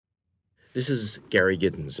This is Gary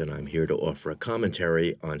Giddins, and I'm here to offer a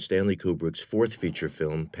commentary on Stanley Kubrick's fourth feature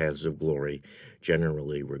film, Paths of Glory,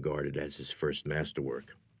 generally regarded as his first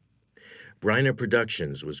masterwork. Briner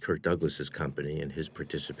Productions was Kirk Douglas's company, and his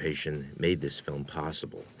participation made this film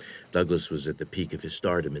possible. Douglas was at the peak of his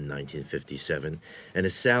stardom in 1957, and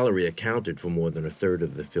his salary accounted for more than a third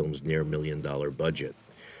of the film's near $1 million budget.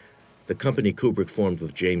 The company Kubrick formed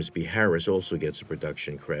with James B. Harris also gets a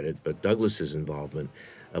production credit, but Douglas's involvement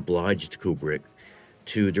obliged Kubrick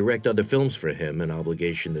to direct other films for him, an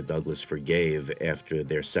obligation that Douglas forgave after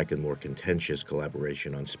their second, more contentious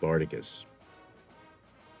collaboration on Spartacus.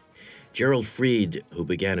 Gerald Fried, who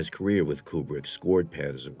began his career with Kubrick, scored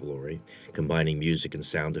Paths of Glory, combining music and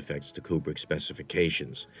sound effects to Kubrick's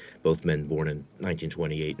specifications. Both men born in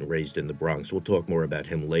 1928 and raised in the Bronx. We'll talk more about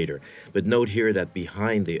him later. But note here that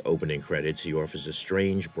behind the opening credits, he offers a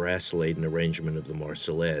strange brass-laden arrangement of the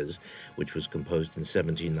Marseillaise, which was composed in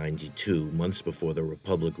 1792, months before the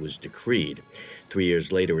Republic was decreed. 3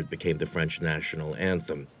 years later, it became the French national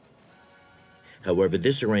anthem. However,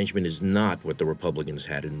 this arrangement is not what the Republicans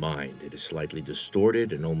had in mind. It is slightly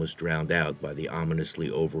distorted and almost drowned out by the ominously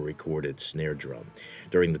over-recorded snare drum.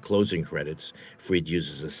 During the closing credits, Fried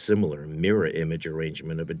uses a similar mirror image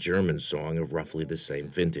arrangement of a German song of roughly the same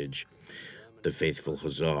vintage, The Faithful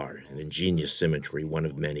Hussar, an ingenious symmetry, one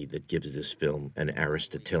of many that gives this film an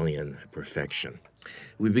Aristotelian perfection.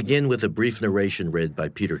 We begin with a brief narration read by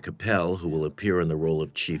Peter Capell, who will appear in the role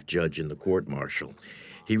of chief judge in the court-martial.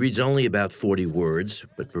 He reads only about 40 words,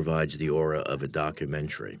 but provides the aura of a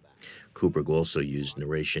documentary. Kubrick also used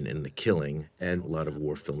narration in The Killing, and a lot of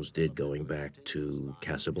war films did, going back to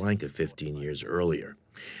Casablanca 15 years earlier.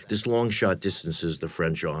 This long shot distances the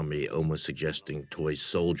French army, almost suggesting toy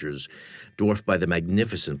soldiers, dwarfed by the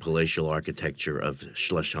magnificent palatial architecture of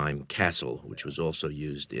Schlesheim Castle, which was also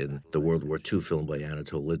used in the World War II film by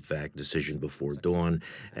Anatole Litvak, Decision Before Dawn,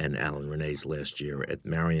 and Alan Rene's Last Year at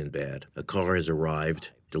Marienbad. A car has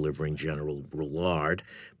arrived, delivering General Brulard,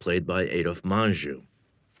 played by Adolphe Menjou.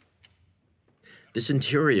 This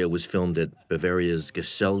interior was filmed at Bavaria's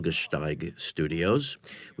Gesellgesteig Studios.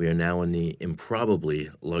 We are now in the improbably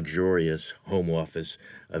luxurious home office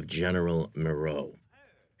of General Moreau.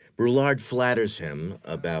 Brulard flatters him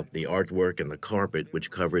about the artwork and the carpet,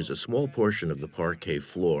 which covers a small portion of the parquet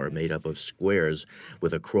floor made up of squares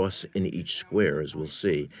with a cross in each square, as we'll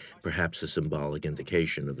see, perhaps a symbolic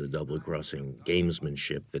indication of the double-crossing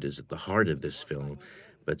gamesmanship that is at the heart of this film,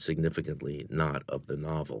 but significantly not of the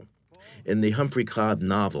novel. In the Humphrey Cobb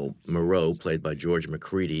novel, Moreau, played by George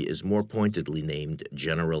Macready, is more pointedly named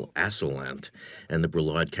General Assalant, and the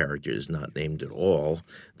Brulard character is not named at all,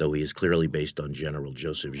 though he is clearly based on General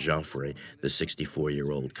Joseph Joffre, the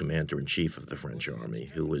 64-year-old commander-in-chief of the French army,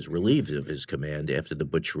 who was relieved of his command after the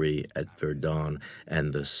butchery at Verdun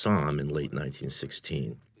and the Somme in late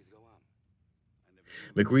 1916.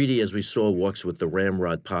 Macready, as we saw, walks with the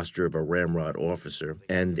ramrod posture of a ramrod officer,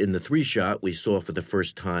 and in the three-shot, we saw for the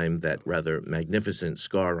first time that rather magnificent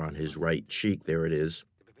scar on his right cheek. There it is.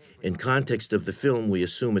 In context of the film, we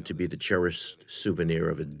assume it to be the cherished souvenir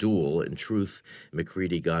of a duel. In truth,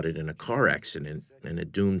 Macready got it in a car accident, and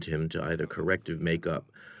it doomed him to either corrective makeup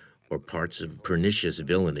or parts of pernicious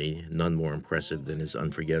villainy, none more impressive than his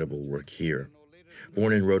unforgettable work here.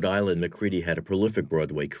 Born in Rhode Island, Macready had a prolific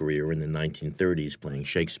Broadway career in the 1930s, playing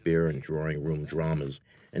Shakespeare and drawing room dramas.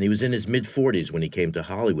 And he was in his mid-40s when he came to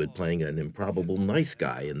Hollywood, playing an improbable nice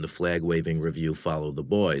guy in the flag-waving review Follow the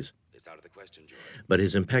Boys. But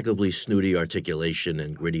his impeccably snooty articulation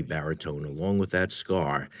and gritty baritone, along with that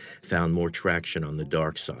scar, found more traction on the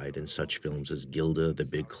dark side in such films as Gilda, The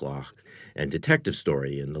Big Clock, and Detective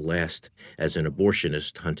Story, and the last as an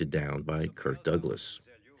abortionist hunted down by Kirk Douglas.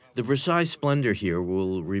 The Versailles splendor here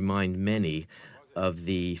will remind many of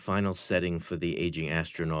the final setting for The Aging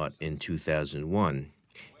Astronaut in 2001.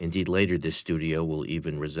 Indeed, later this studio will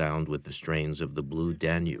even resound with the strains of the Blue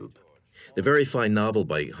Danube. The very fine novel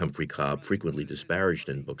by Humphrey Cobb, frequently disparaged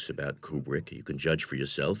in books about Kubrick, you can judge for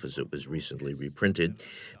yourself as it was recently reprinted,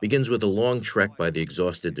 begins with a long trek by the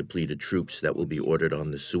exhausted, depleted troops that will be ordered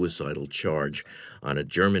on the suicidal charge on a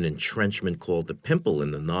German entrenchment called the Pimple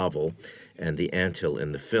in the novel and the Anthill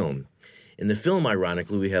in the film. In the film,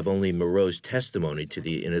 ironically, we have only Moreau's testimony to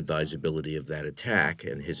the inadvisability of that attack,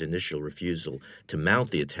 and his initial refusal to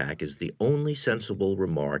mount the attack is the only sensible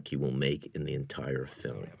remark he will make in the entire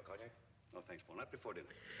film.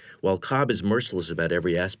 While Cobb is merciless about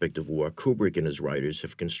every aspect of war, Kubrick and his writers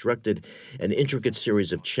have constructed an intricate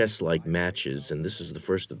series of chess like matches, and this is the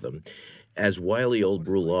first of them, as wily old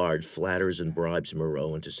Brulard flatters and bribes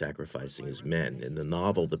Moreau into sacrificing his men. In the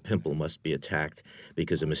novel, the pimple must be attacked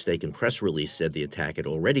because a mistaken press release said the attack had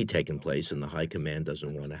already taken place and the high command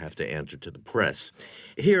doesn't want to have to answer to the press.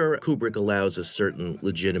 Here, Kubrick allows a certain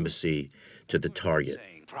legitimacy to the target.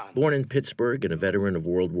 Born in Pittsburgh and a veteran of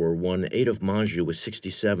World War I, Adolphe Menjou was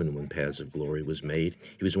 67 when Paths of Glory was made.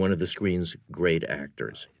 He was one of the screen's great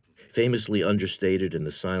actors. Famously understated in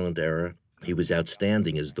the silent era, he was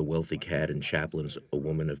outstanding as the wealthy cat in Chaplin's A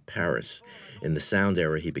Woman of Paris. In the sound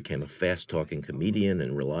era, he became a fast-talking comedian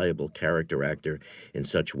and reliable character actor in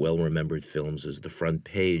such well-remembered films as The Front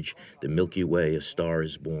Page, The Milky Way, A Star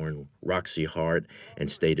is Born, Roxy Hart, and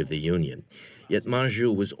State of the Union. Yet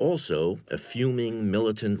Manjou was also a fuming,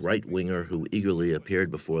 militant right-winger who eagerly appeared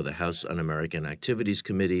before the House Un-American Activities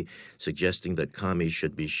Committee, suggesting that commies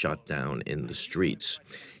should be shot down in the streets.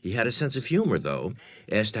 He had a sense of humor, though.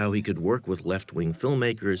 Asked how he could work with left-wing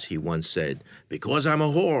filmmakers, he once said, "Because I'm a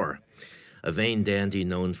whore." A vain dandy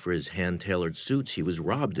known for his hand-tailored suits, he was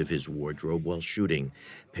robbed of his wardrobe while shooting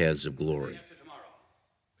Paths of Glory.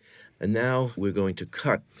 And now we're going to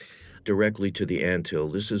cut directly to the anthill.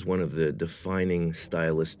 This is one of the defining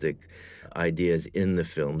stylistic ideas in the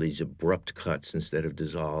film, these abrupt cuts instead of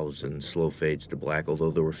dissolves and slow fades to black, although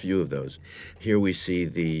there were a few of those. Here we see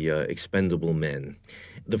the expendable men.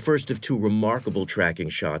 The first of two remarkable tracking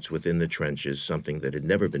shots within the trenches, something that had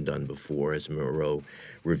never been done before as Moreau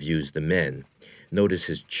reviews the men. Notice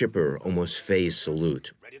his chipper, almost phase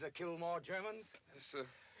salute. Ready to kill more Germans? Yes, sir.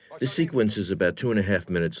 The sequence is about 2.5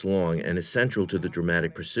 minutes long and is central to the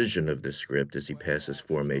dramatic precision of the script as he passes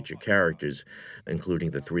four major characters,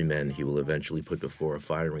 including the three men he will eventually put before a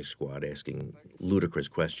firing squad, asking ludicrous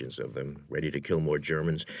questions of them, ready to kill more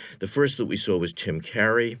Germans. The first that we saw was Tim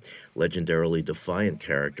Carey, legendarily defiant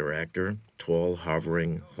character actor, tall,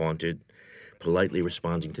 hovering, haunted, politely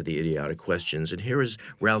responding to the idiotic questions. And here is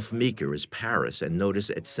Ralph Meeker as Paris. And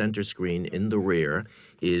notice at center screen in the rear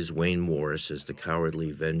is Wayne Morris as the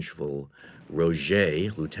cowardly, vengeful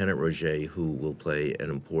Roger, Lieutenant Roger, who will play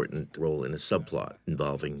an important role in a subplot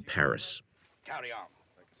involving Paris. Carry on.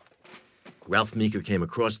 Ralph Meeker came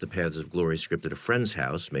across the Paths of Glory script at a friend's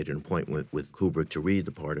house, made an appointment with Kubrick to read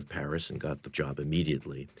the part of Paris, and got the job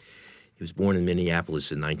immediately. He was born in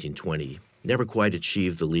Minneapolis in 1920. Never quite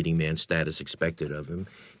achieved the leading man status expected of him.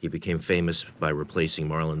 He became famous by replacing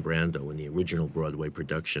Marlon Brando in the original Broadway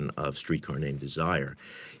production of Streetcar Named Desire.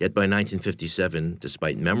 Yet by 1957,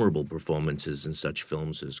 despite memorable performances in such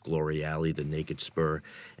films as Glory Alley, The Naked Spur,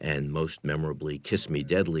 and most memorably Kiss Me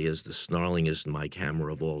Deadly as the snarlingest Mike Hammer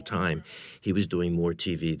of all time, he was doing more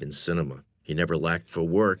TV than cinema. He never lacked for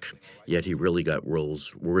work, yet he really got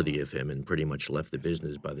roles worthy of him and pretty much left the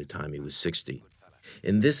business by the time he was 60.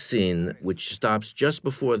 In this scene, which stops just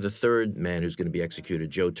before the third man who's going to be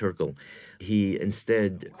executed, Joe Turkel, he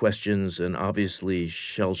instead questions an obviously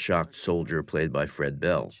shell-shocked soldier played by Fred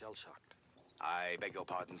Bell. Shell-shocked. I beg your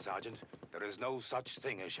pardon, Sergeant. There is no such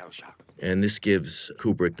thing as shell-shock. And this gives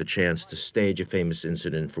Kubrick the chance to stage a famous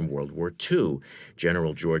incident from World War II,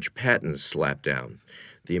 General George Patton's slapdown.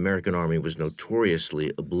 The American Army was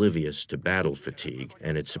notoriously oblivious to battle fatigue,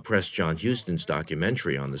 and it suppressed John Huston's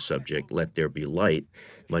documentary on the subject, Let There Be Light,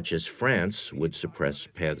 much as France would suppress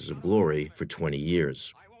Paths of Glory for 20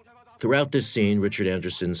 years. Throughout this scene, Richard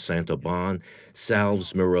Anderson's Saint-Aubin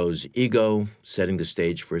salves Moreau's ego, setting the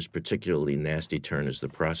stage for his particularly nasty turn as the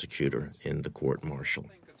prosecutor in the court-martial.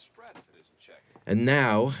 And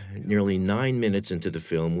now, nearly 9 minutes into the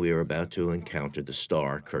film, we are about to encounter the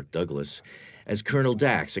star, Kirk Douglas, as Colonel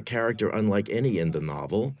Dax, a character unlike any in the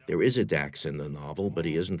novel. There is a Dax in the novel, but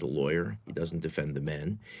he isn't a lawyer. He doesn't defend the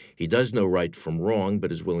men. He does know right from wrong,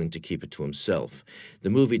 but is willing to keep it to himself.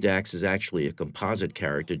 The movie Dax is actually a composite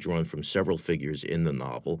character drawn from several figures in the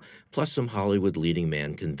novel, plus some Hollywood leading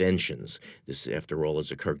man conventions. This, after all,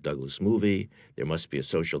 is a Kirk Douglas movie. There must be a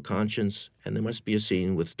social conscience, and there must be a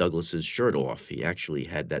scene with Douglas's shirt off. He actually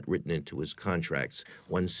had that written into his contracts,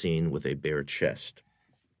 one scene with a bare chest.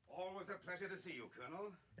 Always a pleasure to see you,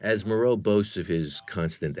 Colonel. As Moreau boasts of his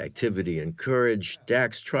constant activity and courage,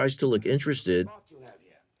 Dax tries to look interested What you have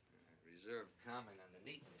here? Reserve comment on the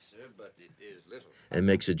neatness, sir, but it is little. and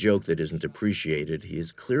makes a joke that isn't appreciated. He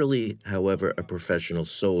is clearly, however, a professional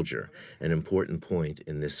soldier, an important point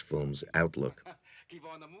in this film's outlook. Keep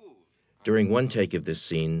on the move. During one take of this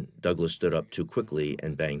scene, Douglas stood up too quickly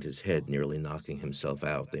and banged his head, nearly knocking himself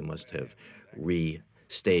out. They must have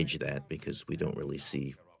restaged that because we don't really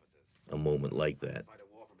see a moment like that. Fight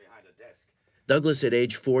a war from behind a desk. Douglas, at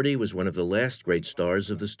age 40, was one of the last great stars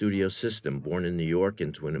of the studio system. Born in New York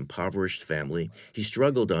into an impoverished family, he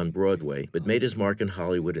struggled on Broadway, but made his mark in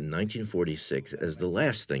Hollywood in 1946 as the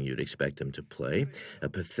last thing you'd expect him to play, a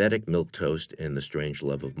pathetic milquetoast in The Strange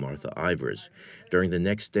Love of Martha Ivers. During the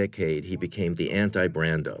next decade, he became the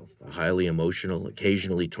anti-Brando, a highly emotional,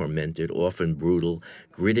 occasionally tormented, often brutal,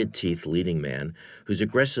 gritted teeth leading man whose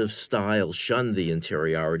aggressive style shunned the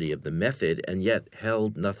interiority of the method and yet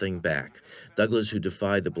held nothing back. Douglas, who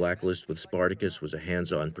defied the blacklist with Spartacus, was a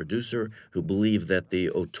hands-on producer who believed that the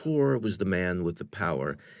auteur was the man with the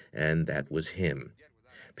power, and that was him.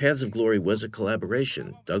 Paths of Glory was a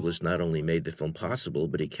collaboration. Douglas not only made the film possible,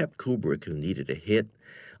 but he kept Kubrick, who needed a hit,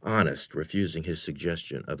 honest, refusing his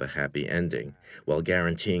suggestion of a happy ending, while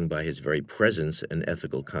guaranteeing by his very presence an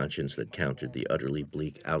ethical conscience that countered the utterly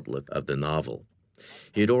bleak outlook of the novel.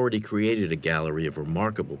 He had already created a gallery of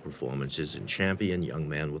remarkable performances in Champion, Young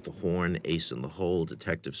Man with the Horn, Ace in the Hole,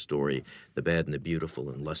 Detective Story, The Bad and the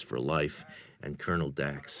Beautiful, and Lust for Life, and Colonel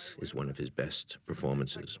Dax is one of his best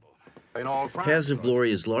performances. In all Paths France, of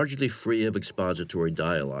Glory is largely free of expository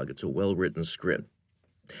dialogue. It's a well-written script.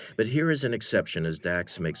 But here is an exception as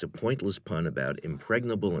Dax makes a pointless pun about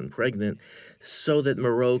impregnable and pregnant so that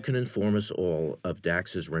Moreau can inform us all of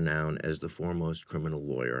Dax's renown as the foremost criminal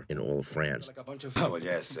lawyer in all of France. like a bunch of... Oh,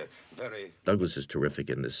 yes, very... Douglas is terrific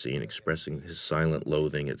in this scene, expressing his silent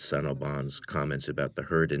loathing at Saint-Aubin's comments about the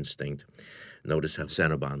herd instinct. Notice how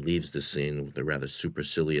Saint-Aubin leaves the scene with a rather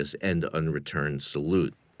supercilious and unreturned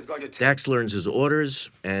salute. It's going to take... Dax learns his orders,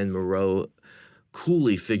 and Moreau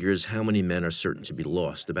coolly figures how many men are certain to be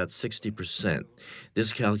lost, about 60%.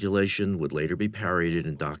 This calculation would later be parodied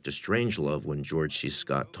in Dr. Strangelove when George C.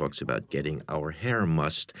 Scott talks about getting our hair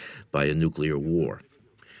mussed by a nuclear war.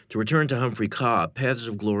 To return to Humphrey Cobb, Paths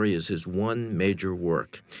of Glory is his one major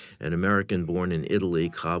work. An American born in Italy,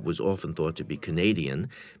 Cobb was often thought to be Canadian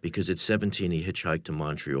because at 17 he hitchhiked to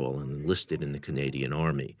Montreal and enlisted in the Canadian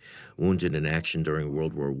Army. Wounded in action during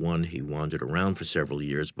World War I, he wandered around for several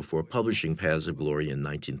years before publishing Paths of Glory in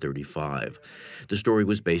 1935. The story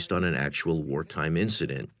was based on an actual wartime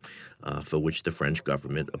incident, for which the French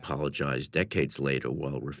government apologized decades later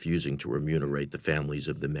while refusing to remunerate the families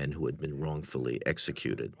of the men who had been wrongfully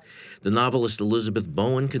executed. The novelist Elizabeth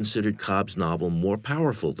Bowen considered Cobb's novel more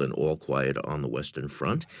powerful than All Quiet on the Western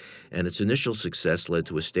Front, and its initial success led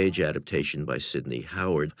to a stage adaptation by Sidney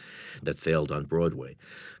Howard that failed on Broadway.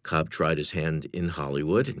 Cobb tried his hand in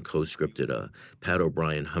Hollywood and co-scripted a Pat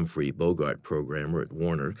O'Brien Humphrey Bogart programmer at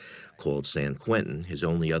Warner called San Quentin. His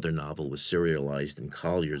only other novel was serialized in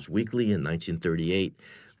Collier's Weekly in 1938,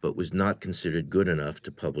 but was not considered good enough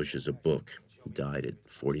to publish as a book. He died at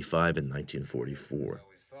 45 in 1944.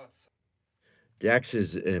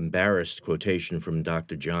 Dax's embarrassed quotation from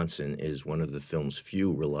Dr. Johnson is one of the film's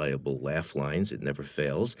few reliable laugh lines. It never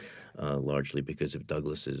fails, largely because of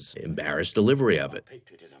Douglas's embarrassed delivery of it.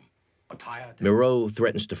 Patriotism. Tired. Moreau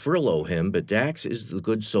threatens to furlough him, but Dax is the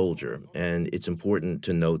good soldier, and it's important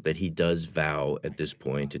to note that he does vow at this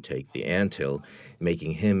point to take the anthill,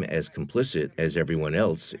 making him as complicit as everyone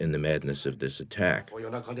else in the madness of this attack. Well, you're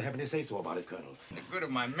not going to have any say-so about it, Colonel. The good of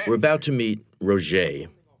my men. We're about to meet Roger,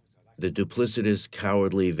 the duplicitous,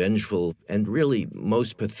 cowardly, vengeful, and really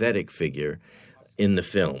most pathetic figure in the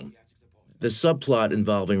film. The subplot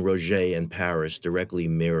involving Roger and Paris directly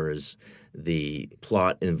mirrors the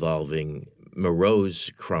plot involving Moreau's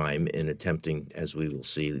crime in attempting, as we will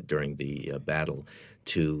see during the battle,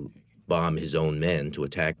 to bomb his own men, to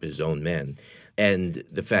attack his own men, and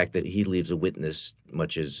the fact that he leaves a witness,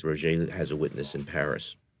 much as Roger has a witness in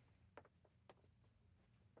Paris.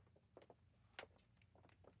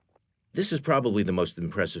 This is probably the most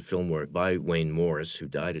impressive film work by Wayne Morris, who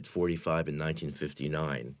died at 45 in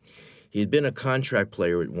 1959. He had been a contract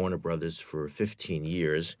player at Warner Brothers for 15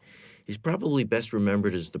 years. He's probably best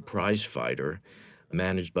remembered as the prize fighter,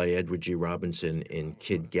 managed by Edward G. Robinson in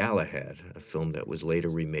Kid Galahad, a film that was later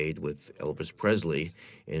remade with Elvis Presley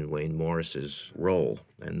in Wayne Morris's role,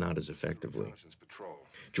 and not as effectively.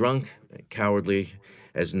 Drunk, cowardly,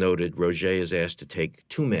 as noted, Roger is asked to take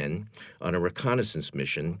two men on a reconnaissance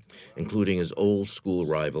mission, including his old school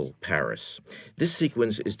rival, Paris. This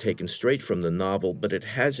sequence is taken straight from the novel, but it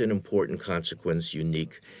has an important consequence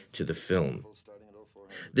unique to the film.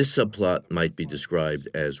 This subplot might be described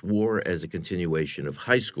as war as a continuation of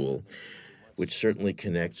high school, which certainly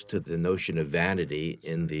connects to the notion of vanity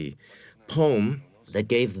in the poem that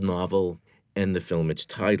gave the novel and the film its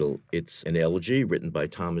title. It's an elegy written by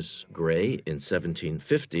Thomas Gray in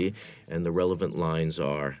 1750, and the relevant lines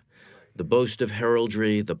are, "The boast of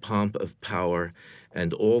heraldry, the pomp of power,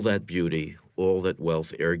 and all that beauty, all that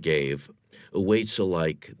wealth e'er gave, awaits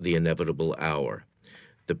alike the inevitable hour.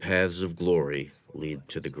 The paths of glory lead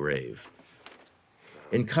to the grave.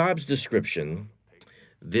 In Cobb's description,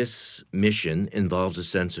 this mission involves a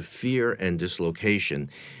sense of fear and dislocation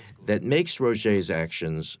that makes Roget's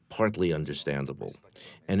actions partly understandable.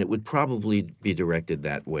 And it would probably be directed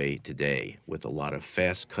that way today, with a lot of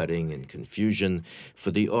fast cutting and confusion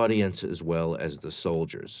for the audience as well as the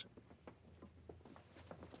soldiers.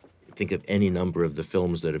 Think of any number of the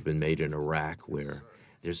films that have been made in Iraq where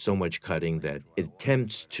there's so much cutting that it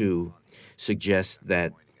attempts to suggest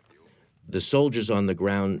that the soldiers on the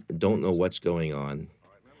ground don't know what's going on,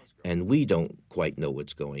 and we don't quite know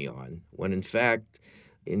what's going on, when in fact,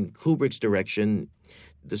 in Kubrick's direction,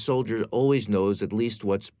 the soldier always knows at least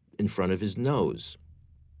what's in front of his nose.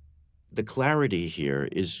 The clarity here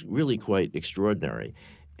is really quite extraordinary,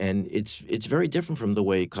 and it's very different from the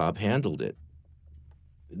way Cobb handled it.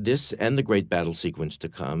 This and the great battle sequence to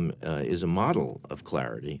come is a model of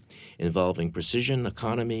clarity involving precision,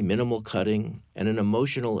 economy, minimal cutting, and an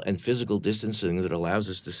emotional and physical distancing that allows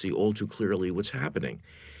us to see all too clearly what's happening.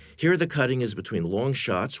 Here, the cutting is between long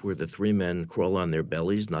shots where the three men crawl on their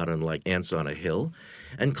bellies, not unlike ants on a hill,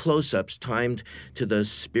 and close ups timed to the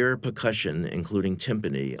spear percussion, including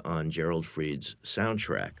timpani, on Gerald Fried's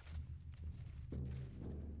soundtrack.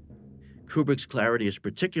 Kubrick's clarity is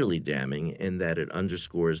particularly damning in that it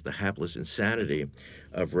underscores the hapless insanity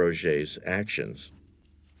of Roget's actions.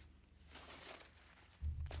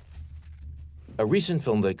 A recent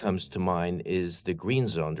film that comes to mind is The Green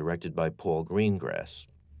Zone, directed by Paul Greengrass.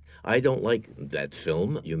 I don't like that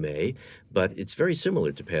film, you may, but it's very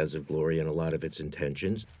similar to Paths of Glory in a lot of its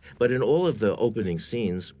intentions. But in all of the opening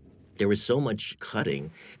scenes, there is so much cutting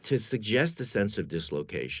to suggest a sense of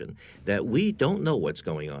dislocation that we don't know what's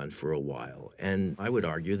going on for a while. And I would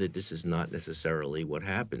argue that this is not necessarily what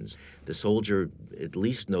happens. The soldier at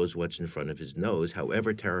least knows what's in front of his nose,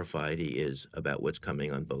 however terrified he is about what's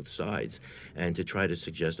coming on both sides. And to try to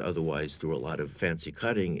suggest otherwise through a lot of fancy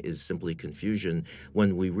cutting is simply confusion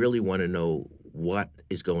when we really want to know what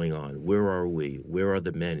is going on. Where are we? Where are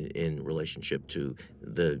the men in relationship to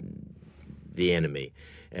the enemy?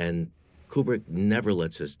 And Kubrick never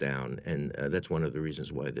lets us down, and that's one of the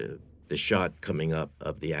reasons why the shot coming up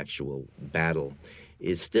of the actual battle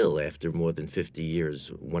is still, after more than 50 years,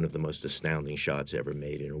 one of the most astounding shots ever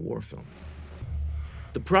made in a war film.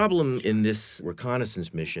 The problem in this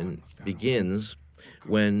reconnaissance mission begins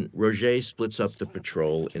when Roget splits up the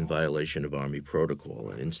patrol in violation of Army protocol,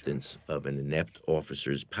 an instance of an inept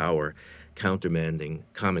officer's power countermanding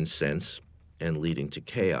common sense and leading to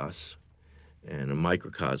chaos, and a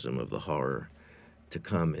microcosm of the horror to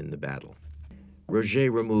come in the battle.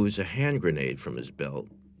 Roget removes a hand grenade from his belt.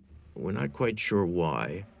 We're not quite sure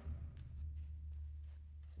why.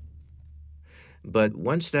 But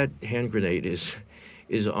once that hand grenade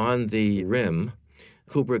is on the rim,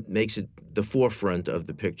 Kubrick makes it the forefront of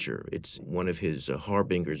the picture. It's one of his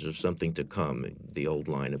harbingers of something to come, the old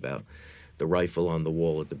line about the rifle on the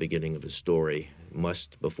wall at the beginning of a story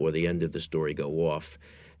must, before the end of the story, go off.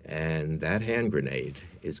 And that hand grenade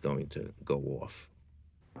is going to go off.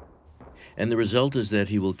 And the result is that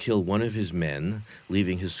he will kill one of his men,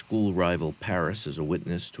 leaving his school rival Paris as a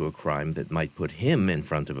witness to a crime that might put him in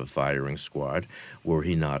front of a firing squad were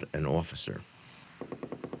he not an officer.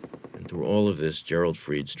 And through all of this, Gerald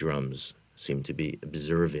Fried's drums seem to be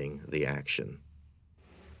observing the action.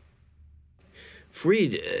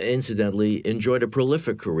 Fried, incidentally, enjoyed a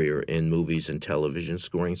prolific career in movies and television,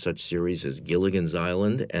 scoring such series as Gilligan's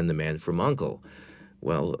Island and The Man from U.N.C.L.E.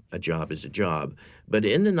 Well, a job is a job. But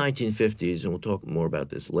in the 1950s, and we'll talk more about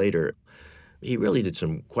this later, he really did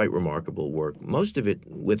some quite remarkable work, most of it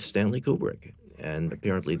with Stanley Kubrick. And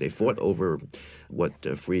apparently they fought over what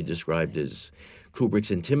Fried described as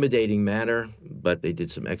Kubrick's intimidating manner, but they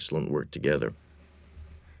did some excellent work together.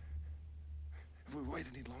 If we wait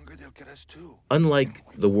any longer, they'll get us too.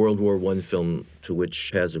 Unlike the World War I film to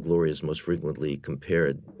which Paths of Glory is most frequently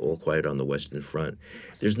compared, All Quiet on the Western Front,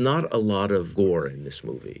 there's not a lot of gore in this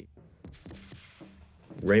movie.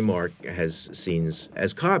 Raymark has scenes,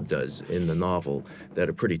 as Cobb does in the novel, that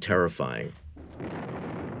are pretty terrifying.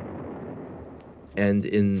 And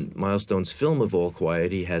in Milestone's film of All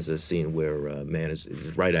Quiet, he has a scene where a man is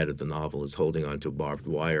right out of the novel, is holding onto barbed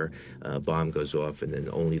wire. A bomb goes off, and then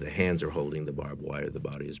only the hands are holding the barbed wire. The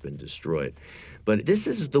body has been destroyed. But this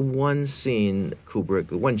is the one scene Kubrick,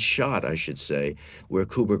 the one shot, I should say, where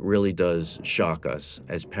Kubrick really does shock us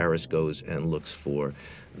as Paris goes and looks for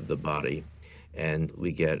the body. And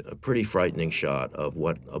we get a pretty frightening shot of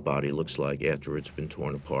what a body looks like after it's been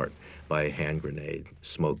torn apart by a hand grenade,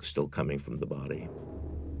 smoke still coming from the body.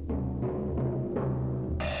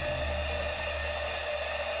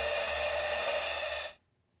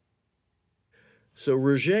 So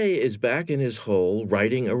Roger is back in his hole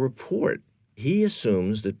writing a report. He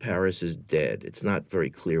assumes that Paris is dead. It's not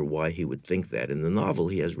very clear why he would think that. In the novel,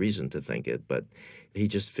 he has reason to think it, but he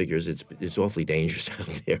just figures it's awfully dangerous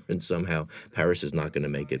out there, and somehow Paris is not going to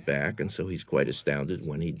make it back, and so he's quite astounded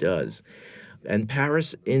when he does. And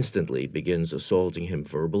Paris instantly begins assaulting him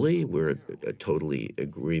verbally. We're a totally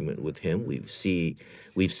agreement with him. We've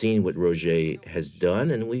seen what Roger has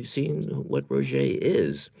done, and we've seen what Roger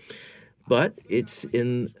is. But it's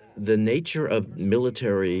in the nature of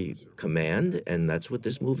military command, and that's what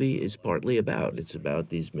this movie is partly about. It's about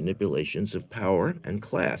these manipulations of power and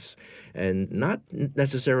class, and not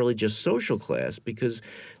necessarily just social class, because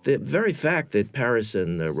the very fact that Paris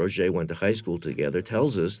and Roger went to high school together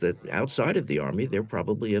tells us that outside of the army, they're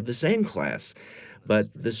probably of the same class. But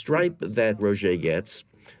the stripe that Roger gets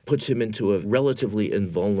puts him into a relatively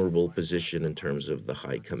invulnerable position in terms of the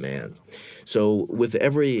high command. So, with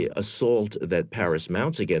every assault that Paris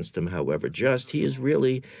mounts against him, however just, he is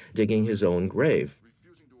really digging his own grave,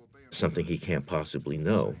 something he can't possibly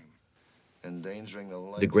know. Endangering the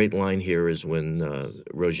life. The great line here is when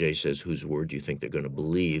Roger says, "Whose word do you think they're going to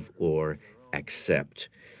believe or accept?"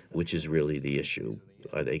 Which is really the issue.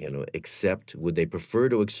 Are they going to accept? Would they prefer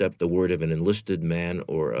to accept the word of an enlisted man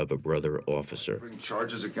or of a brother officer? Bring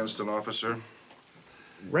charges against an officer.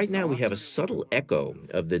 Right now, we have a subtle echo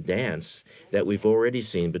of the dance that we've already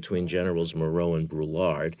seen between Generals Moreau and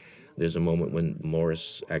Brulard. There's a moment when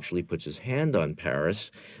Morris actually puts his hand on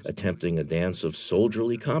Paris, attempting a dance of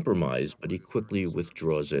soldierly compromise, but he quickly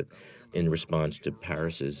withdraws it in response to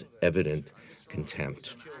Paris's evident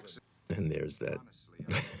contempt. And there's that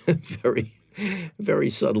very, very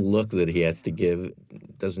subtle look that he has to give.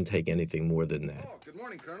 Doesn't take anything more than that. Oh, good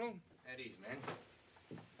morning, Colonel. At ease, man.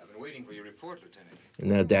 I've been waiting for your report, Lieutenant. And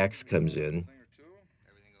now Dax comes in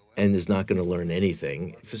and is not going to learn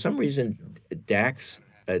anything. For some reason, Dax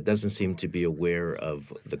doesn't seem to be aware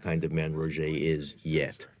of the kind of man Roger is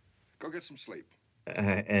yet. Go get some sleep.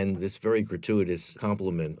 And this very gratuitous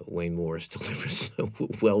compliment Wayne Morris delivers so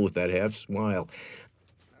well with that half smile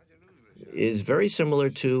is very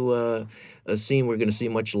similar to a scene we're going to see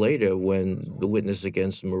much later when the witness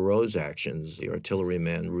against Moreau's actions, the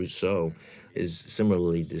artilleryman Rousseau, is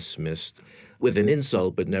similarly dismissed with an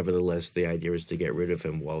insult, but nevertheless the idea is to get rid of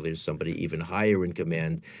him while there's somebody even higher in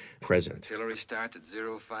command present. Artillery starts at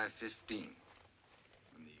 0515.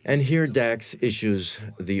 And here Dax issues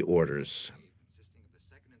the orders.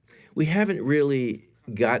 We haven't really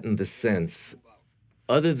gotten the sense,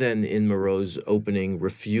 other than in Moreau's opening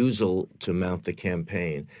refusal to mount the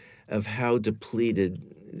campaign, of how depleted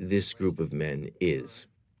this group of men is.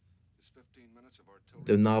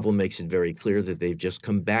 The novel makes it very clear that they've just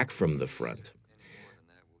come back from the front,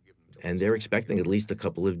 and they're expecting at least a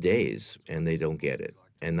couple of days, and they don't get it.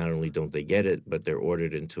 And not only don't they get it, but they're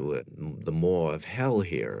ordered into the maw of hell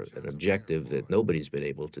here, an objective that nobody's been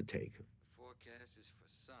able to take.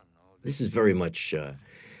 This is very much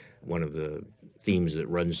one of the themes that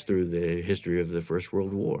runs through the history of the First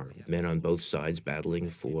World War. Men on both sides battling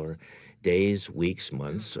for days, weeks,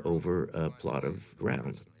 months over a plot of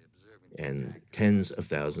ground, and tens of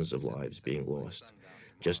thousands of lives being lost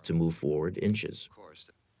just to move forward inches.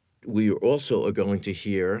 We also are going to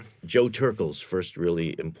hear Joe Turkel's first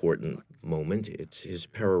really important moment. It's his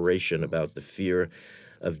peroration about the fear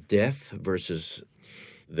of death versus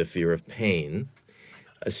the fear of pain,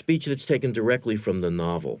 a speech that's taken directly from the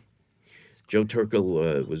novel. Joe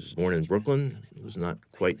Turkel was born in Brooklyn. He was not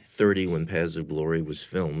quite 30 when Paths of Glory was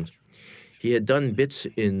filmed. He had done bits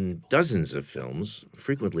in dozens of films,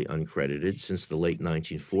 frequently uncredited, since the late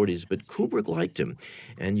 1940s, but Kubrick liked him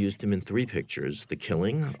and used him in 3 pictures, The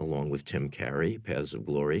Killing, along with Tim Carey, Paths of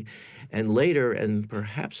Glory, and later, and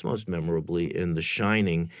perhaps most memorably, in The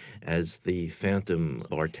Shining as the phantom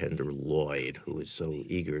bartender Lloyd, who is so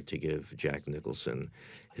eager to give Jack Nicholson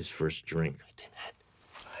his first drink.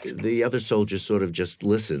 The other soldier sort of just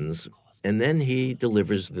listens, and then he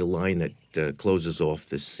delivers the line that closes off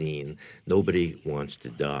this scene, "Nobody wants to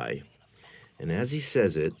die." And as he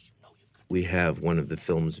says it, we have one of the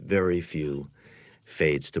film's very few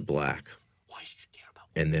fades to black.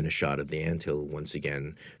 And then a shot of the anthill once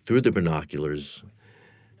again through the binoculars,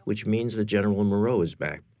 which means that General Moreau is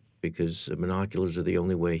back, because the binoculars are the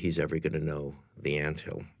only way he's ever going to know the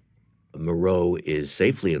anthill. Moreau is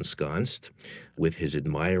safely ensconced with his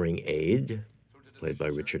admiring aide, played by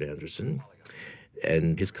Richard Anderson,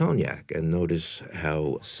 and his cognac. And notice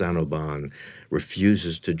how Saint-Aubin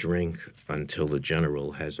refuses to drink until the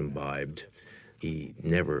general has imbibed. He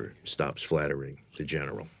never stops flattering the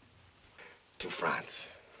general. To France.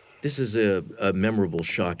 This is a memorable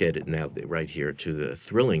shock edit now, right here, to the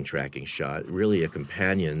thrilling tracking shot, really a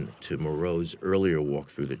companion to Moreau's earlier walk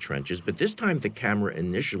through the trenches. But this time, the camera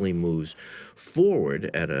initially moves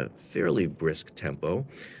forward at a fairly brisk tempo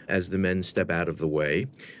as the men step out of the way.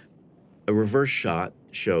 A reverse shot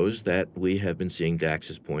shows that we have been seeing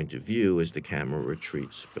Dax's point of view as the camera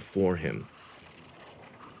retreats before him.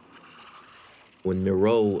 When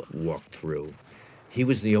Moreau walked through, he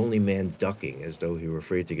was the only man ducking, as though he were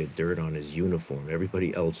afraid to get dirt on his uniform.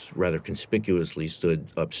 Everybody else rather conspicuously stood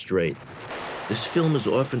up straight. This film is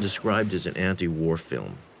often described as an anti-war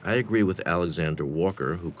film. I agree with Alexander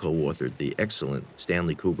Walker, who co-authored the excellent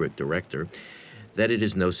Stanley Kubrick director, that it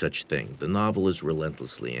is no such thing. The novel is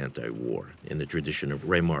relentlessly anti-war, in the tradition of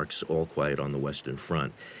Remarque's All Quiet on the Western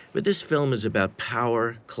Front. But this film is about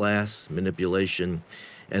power, class, manipulation,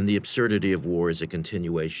 and the absurdity of war is a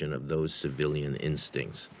continuation of those civilian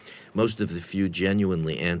instincts. Most of the few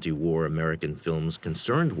genuinely anti-war American films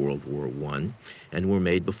concerned World War I and were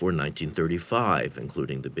made before 1935,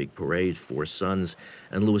 including The Big Parade, Four Sons,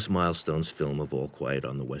 and Louis Milestone's film of All Quiet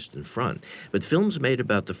on the Western Front. But films made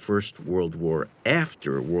about the First World War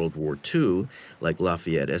after World War II, like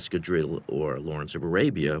Lafayette Escadrille or Lawrence of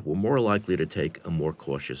Arabia, were more likely to take a more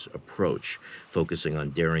cautious approach, focusing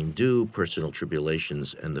on daring do, personal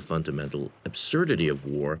tribulations, and the fundamental absurdity of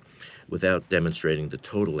war without demonstrating the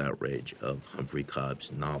total outrage of Humphrey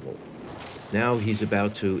Cobb's novel. Now he's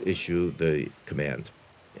about to issue the command,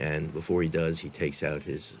 and before he does, he takes out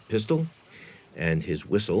his pistol and his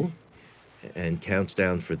whistle and counts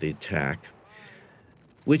down for the attack,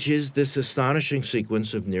 which is this astonishing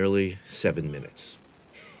sequence of nearly 7 minutes.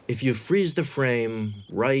 If you freeze the frame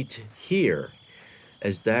right here,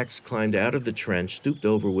 as Dax climbed out of the trench, stooped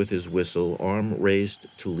over with his whistle, arm raised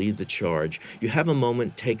to lead the charge, you have a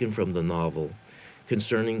moment taken from the novel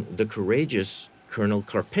concerning the courageous Colonel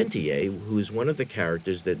Carpentier, who is one of the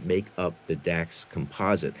characters that make up the Dax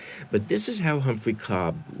composite. But this is how Humphrey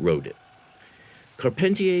Cobb wrote it.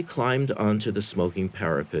 Carpentier climbed onto the smoking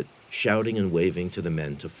parapet, shouting and waving to the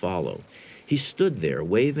men to follow. He stood there,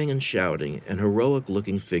 waving and shouting, an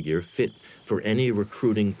heroic-looking figure fit for any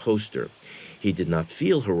recruiting poster. He did not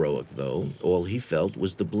feel heroic, though. All he felt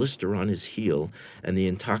was the blister on his heel and the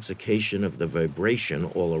intoxication of the vibration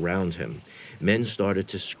all around him. Men started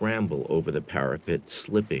to scramble over the parapet,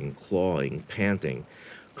 slipping, clawing, panting.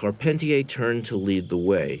 Carpentier turned to lead the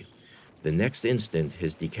way. The next instant,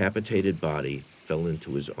 his decapitated body fell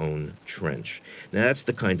into his own trench. Now, that's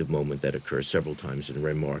the kind of moment that occurs several times in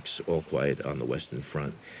Remarque's All Quiet on the Western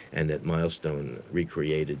Front, and that Milestone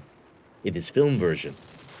recreated in his film version.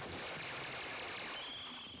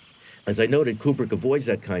 As I noted, Kubrick avoids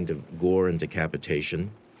that kind of gore and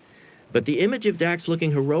decapitation. But the image of Dax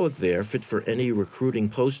looking heroic there, fit for any recruiting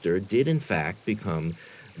poster, did in fact become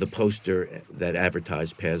the poster that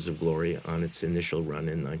advertised Paths of Glory on its initial run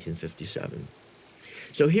in 1957.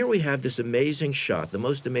 So here we have this amazing shot, the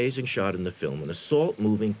most amazing shot in the film, an assault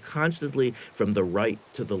moving constantly from the right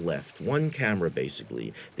to the left, one camera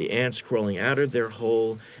basically, the ants crawling out of their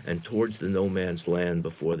hole and towards the no man's land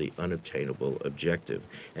before the unobtainable objective.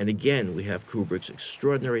 And again, we have Kubrick's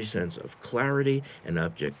extraordinary sense of clarity and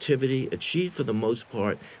objectivity, achieved for the most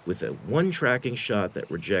part with a one tracking shot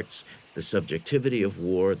that rejects the subjectivity of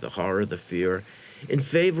war, the horror, the fear, in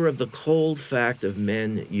favor of the cold fact of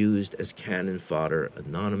men used as cannon fodder,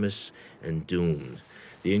 anonymous and doomed.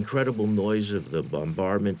 The incredible noise of the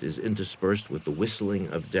bombardment is interspersed with the whistling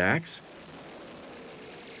of Dax.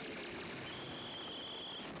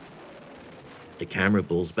 The camera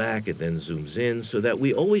pulls back, it then zooms in, so that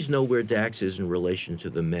we always know where Dax is in relation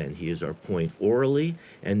to the men. He is our point orally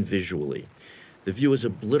and visually. The view is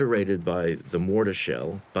obliterated by the mortar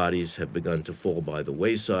shell. Bodies have begun to fall by the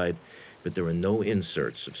wayside, but there are no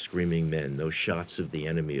inserts of screaming men, no shots of the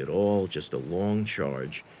enemy at all, just a long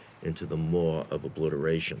charge into the maw of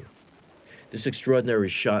obliteration. This extraordinary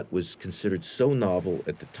shot was considered so novel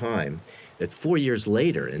at the time that 4 years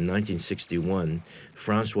later, in 1961,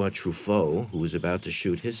 Francois Truffaut, who was about to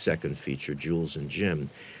shoot his second feature, Jules and Jim,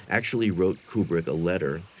 actually wrote Kubrick a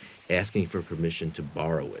letter asking for permission to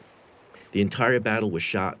borrow it. The entire battle was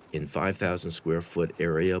shot in 5,000 square foot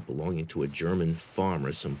area belonging to a German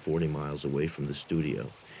farmer some 40 miles away from the studio.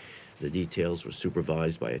 The details were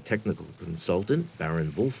supervised by a technical consultant,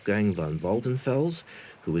 Baron Wolfgang von Waldenfels,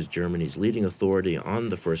 who was Germany's leading authority on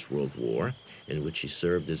the First World War, in which he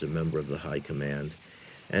served as a member of the High Command,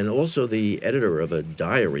 and also the editor of a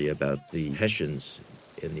diary about the Hessians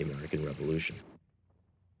in the American Revolution.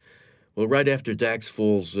 Well, right after Dax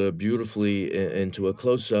falls beautifully into a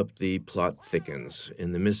close up, the plot thickens.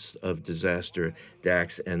 In the midst of disaster,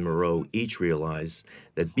 Dax and Moreau each realize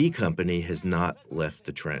that B Company has not left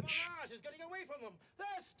the trench. Barrage is getting away from them. They're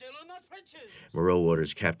still in the trenches. Moreau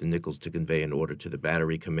orders Captain Nichols to convey an order to the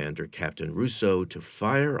battery commander, Captain Russo, to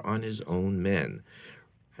fire on his own men.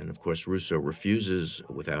 And of course, Russo refuses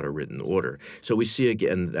without a written order. So we see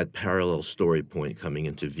again that parallel story point coming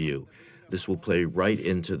into view. This will play right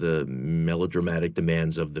into the melodramatic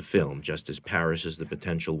demands of the film. Just as Paris is the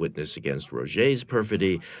potential witness against Roget's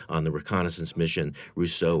perfidy on the reconnaissance mission,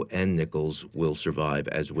 Rousseau and Nichols will survive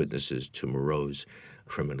as witnesses to Moreau's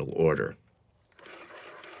criminal order.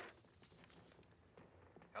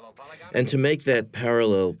 Hello, Polygon. And to make that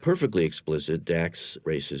parallel perfectly explicit, Dax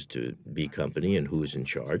races to B Company and who's in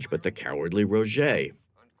charge, but the cowardly Roget.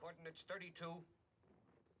 On coordinates 32.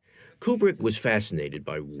 Kubrick was fascinated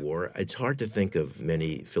by war. It's hard to think of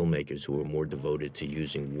many filmmakers who were more devoted to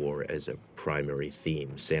using war as a primary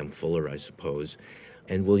theme. Sam Fuller, I suppose,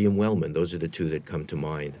 and William Wellman. Those are the two that come to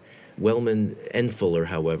mind. Wellman and Fuller,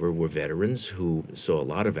 however, were veterans who saw a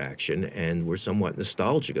lot of action and were somewhat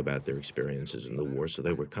nostalgic about their experiences in the war, so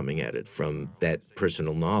they were coming at it from that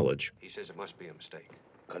personal knowledge. He says it must be a mistake.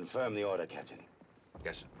 Confirm the order, Captain.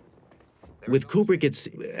 Yes, sir. With Kubrick,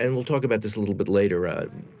 and we'll talk about this a little bit later,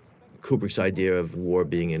 Kubrick's idea of war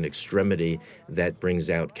being an extremity that brings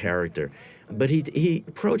out character. But he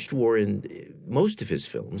approached war in most of his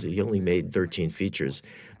films. He only made 13 features.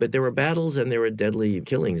 But there were battles and there were deadly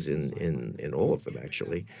killings in all of them,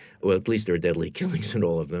 actually. Well, at least there are deadly killings in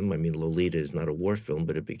all of them. I mean, Lolita is not a war film,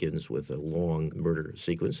 but it begins with a long murder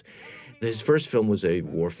sequence. His first film was a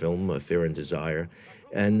war film, Fear and Desire.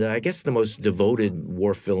 And I guess the most devoted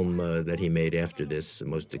war film that he made after this,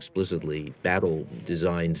 most explicitly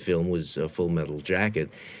battle-designed film, was Full Metal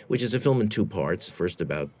Jacket, which is a film in two parts. First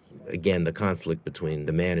about, again, the conflict between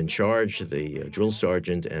the man in charge, the drill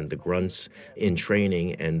sergeant, and the grunts in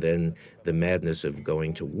training, and then the madness of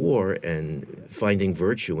going to war and finding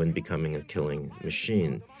virtue in becoming a killing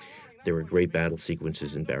machine. There were great battle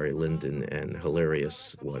sequences in Barry Lyndon and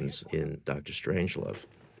hilarious ones in Dr. Strangelove.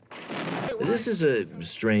 This is a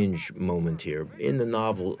strange moment here. In the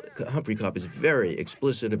novel, Humphrey Cobb is very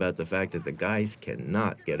explicit about the fact that the guys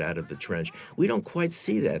cannot get out of the trench. We don't quite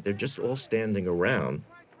see that. They're just all standing around.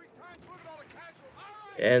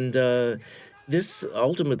 And this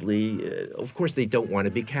ultimately, of course, they don't want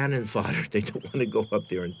to be cannon fodder. They don't want to go up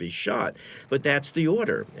there and be shot. But that's the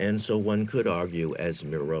order. And so one could argue, as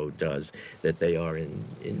Miro does, that they are in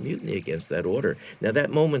mutiny against that order. Now,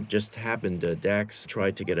 that moment just happened. Dax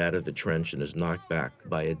tried to get out of the trench and is knocked back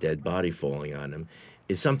by a dead body falling on him,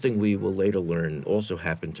 is something we will later learn also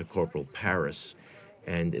happened to Corporal Paris.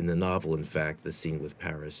 And in the novel, in fact, the scene with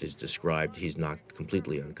Paris is described. He's knocked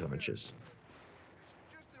completely unconscious.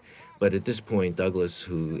 But at this point, Douglas,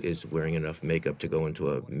 who is wearing enough makeup to go into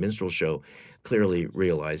a minstrel show, clearly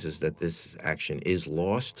realizes that this action is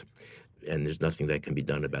lost, and there's nothing that can be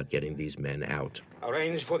done about getting these men out.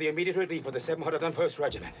 Arrange for the immediate relief of the 701st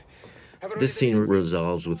Regiment. This scene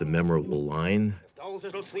resolves with a memorable line. If those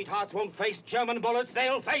little sweethearts won't face German bullets,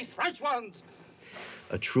 they'll face French ones.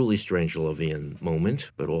 A truly Strangelovian moment,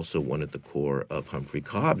 but also one at the core of Humphrey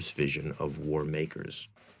Cobb's vision of war makers.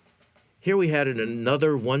 Here we had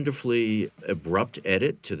another wonderfully abrupt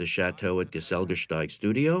edit to the chateau at Gesellgesteig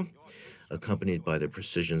studio, accompanied by the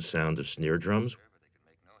precision sound of snare drums.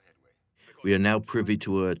 We are now privy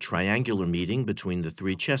to a triangular meeting between the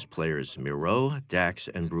three chess players, Miro, Dax,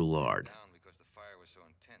 and Brulard.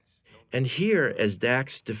 And here, as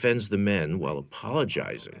Dax defends the men while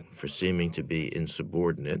apologizing for seeming to be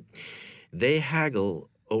insubordinate, they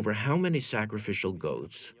haggle over how many sacrificial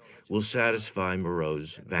goats will satisfy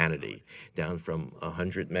Moreau's vanity, down from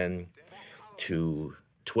 100 men to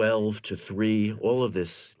 12 to 3, all of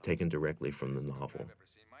this taken directly from the novel.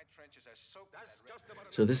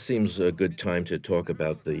 So this seems a good time to talk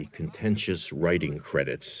about the contentious writing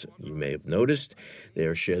credits. You may have noticed they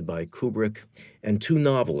are shared by Kubrick and two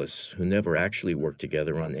novelists who never actually worked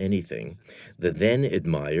together on anything, the then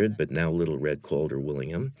admired but now little Red Calder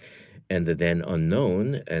Willingham, and the then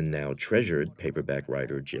unknown and now treasured paperback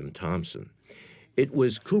writer Jim Thompson. It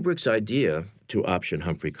was Kubrick's idea to option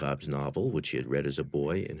Humphrey Cobb's novel, which he had read as a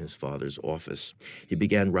boy in his father's office. He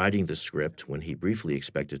began writing the script when he briefly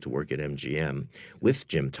expected to work at MGM with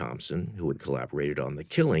Jim Thompson, who had collaborated on The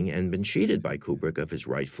Killing and been cheated by Kubrick of his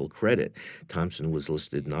rightful credit. Thompson was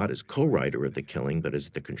listed not as co-writer of The Killing, but as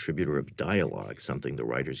the contributor of dialogue, something the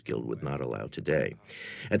Writers Guild would not allow today.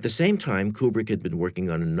 At the same time, Kubrick had been working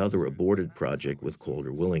on another aborted project with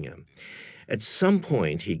Calder Willingham. At some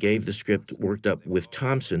point, he gave the script worked up with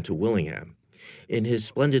Thompson to Willingham. In his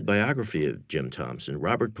splendid biography of Jim Thompson,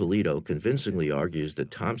 Robert Polito convincingly argues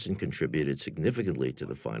that Thompson contributed significantly to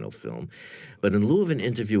the final film, but in lieu of an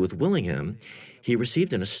interview with Willingham, he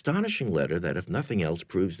received an astonishing letter that, if nothing else,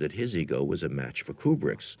 proves that his ego was a match for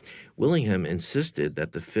Kubrick's. Willingham insisted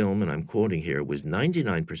that the film, and I'm quoting here, was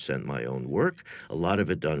 99% my own work, a lot of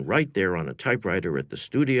it done right there on a typewriter at the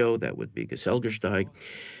studio, that would be Gesellgesteig.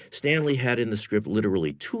 Stanley had in the script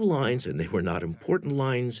literally 2 lines, and they were not important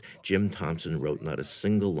lines. Jim Thompson wrote not a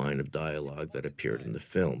single line of dialogue that appeared in the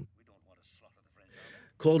film.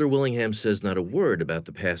 Calder Willingham says not a word about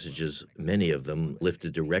the passages, many of them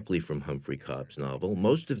lifted directly from Humphrey Cobb's novel,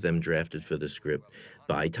 most of them drafted for the script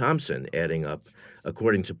by Thompson, adding up,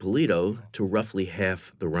 according to Polito, to roughly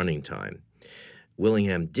half the running time.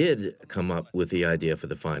 Willingham did come up with the idea for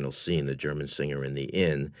the final scene, the German singer in the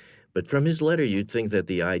inn, but from his letter, you'd think that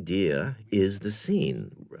the idea is the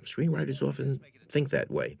scene. Screenwriters often think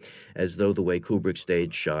that way, as though the way Kubrick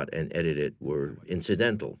staged, shot, and edited were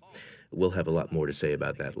incidental. We'll have a lot more to say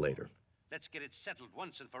about that later. Let's get it settled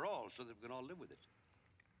once and for all so that we can all live with it.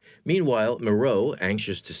 Meanwhile, Moreau,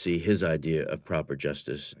 anxious to see his idea of proper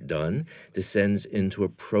justice done, descends into a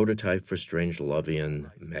prototype for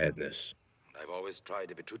Strangelovian madness. I've always tried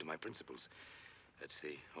to be true to my principles. That's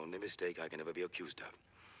the only mistake I can ever be accused of.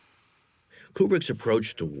 Kubrick's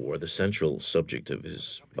approach to war, the central subject of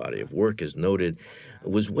his body of work, is noted,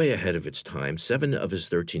 was way ahead of its time. 7 of his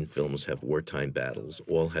 13 films have wartime battles,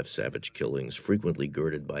 all have savage killings, frequently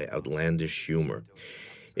girded by outlandish humor.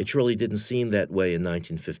 It surely didn't seem that way in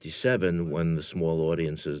 1957 when the small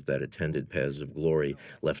audiences that attended Paths of Glory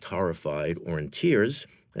left horrified or in tears,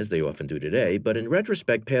 as they often do today, but in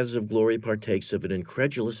retrospect, Paths of Glory partakes of an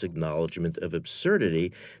incredulous acknowledgement of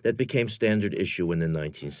absurdity that became standard issue in the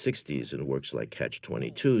 1960s in works like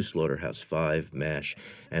Catch-22, Slaughterhouse-5, MASH,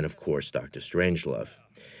 and of course, Dr. Strangelove.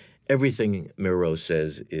 Everything Moreau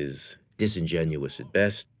says is disingenuous at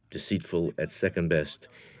best, deceitful at second best,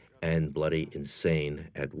 and bloody insane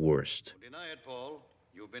at worst. Deny it, Paul.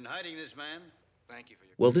 You've been hiding this man. Thank you for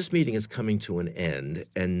your... Well, this meeting is coming to an end,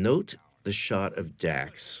 and note the shot of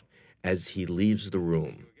Dax as he leaves the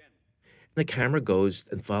room. The camera goes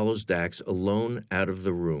and follows Dax alone out of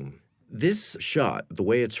the room. This shot, the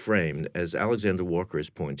way it's framed, as Alexander Walker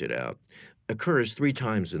has pointed out, occurs 3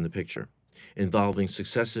 times in the picture, involving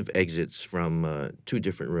successive exits from 2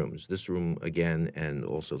 different rooms, this room again and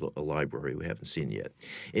also a library we haven't seen yet.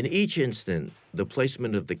 In each instant, the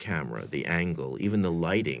placement of the camera, the angle, even the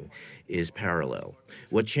lighting is parallel.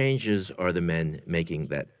 What changes are the men making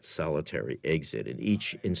that solitary exit. In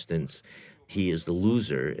each instance, he is the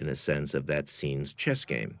loser, in a sense, of that scene's chess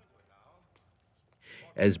game.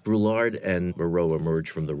 As Brulard and Moreau emerge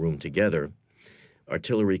from the room together,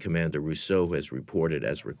 Artillery Commander Rousseau has reported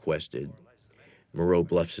as requested. Moreau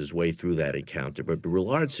bluffs his way through that encounter, but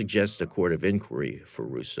Brulard suggests a court of inquiry for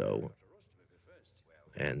Rousseau,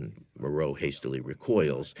 and Moreau hastily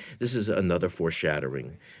recoils. This is another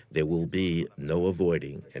foreshadowing. There will be no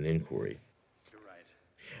avoiding an inquiry.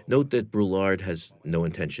 Note that Brulard has no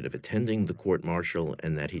intention of attending the court-martial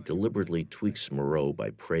and that he deliberately tweaks Moreau by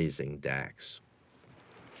praising Dax.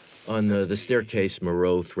 On the staircase,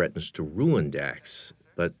 Moreau threatens to ruin Dax,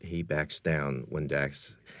 but he backs down when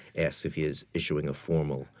Dax asks if he is issuing a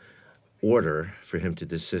formal order for him to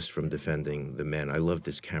desist from defending the men. I love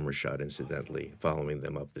this camera shot, incidentally, following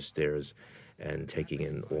them up the stairs and taking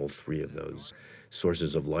in all 3 of those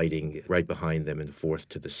sources of lighting right behind them and forth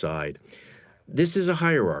to the side. This is a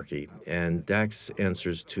hierarchy, and Dax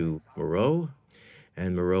answers to Moreau,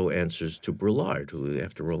 and Moreau answers to Brulard, who,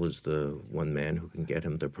 after all, is the one man who can get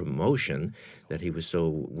him the promotion that he was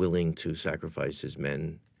so willing to sacrifice his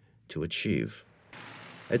men to achieve.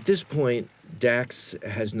 At this point, Dax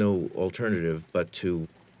has no alternative but to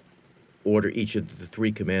order each of the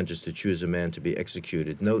 3 commanders to choose a man to be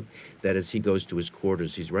executed. Note that as he goes to his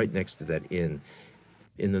quarters, he's right next to that inn.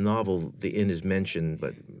 In the novel, the inn is mentioned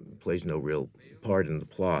but plays no real part in the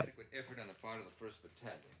plot. Effort on the part of the 1st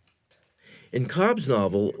Battalion. In Cobb's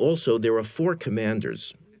novel, also, there are 4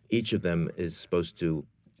 commanders. Each of them is supposed to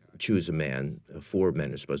choose a man. 4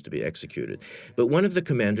 men are supposed to be executed. But one of the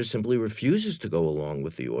commanders simply refuses to go along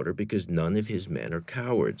with the order because none of his men are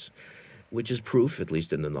cowards, which is proof, at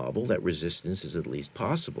least in the novel, that resistance is at least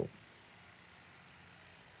possible.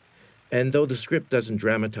 And though the script doesn't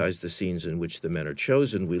dramatize the scenes in which the men are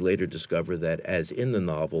chosen, we later discover that, as in the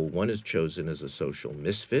novel, one is chosen as a social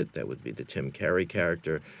misfit, that would be the Tim Carey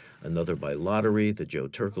character, another by lottery, the Joe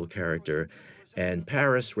Turkel character, and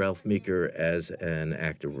Paris, Ralph Meeker, as an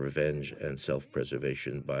act of revenge and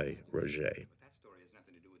self-preservation by Roget. That story has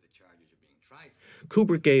nothing to do with the charges you're being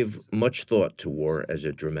Kubrick gave much thought to war as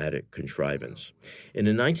a dramatic contrivance. In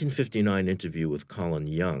a 1959 interview with Colin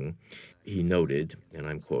Young, he noted, and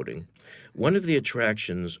I'm quoting, "One of the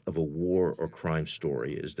attractions of a war or crime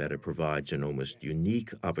story is that it provides an almost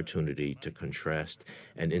unique opportunity to contrast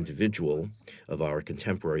an individual of our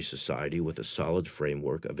contemporary society with a solid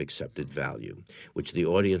framework of accepted value, which the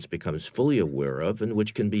audience becomes fully aware of and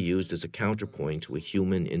which can be used as a counterpoint to a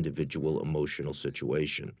human individual emotional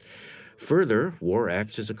situation. Further, war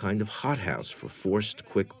acts as a kind of hothouse for forced,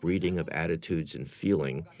 quick breeding of attitudes and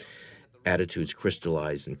feeling. Attitudes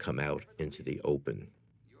crystallize and come out into the open."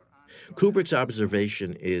 Kubrick's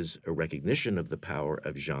observation is a recognition of the power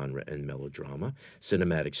of genre and melodrama,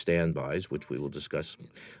 cinematic standbys, which we will discuss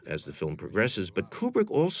as the film progresses, but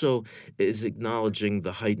Kubrick also is acknowledging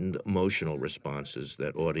the heightened emotional responses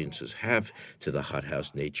that audiences have to the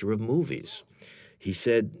hothouse nature of movies. He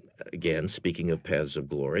said, again, speaking of Paths of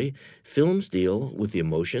Glory, films deal with the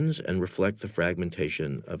emotions and reflect the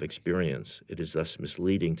fragmentation of experience. It is thus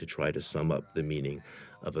misleading to try to sum up the meaning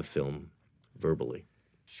of a film verbally.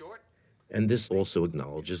 And this also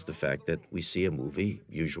acknowledges the fact that we see a movie,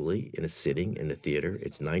 usually in a sitting in a theater.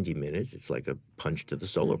 It's 90 minutes. It's like a punch to the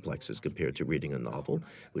solar plexus compared to reading a novel,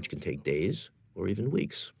 which can take days or even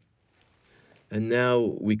weeks. And now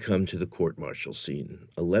we come to the court-martial scene.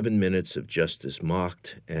 11 minutes of justice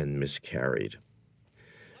mocked and miscarried.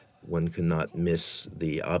 One cannot miss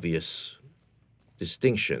the obvious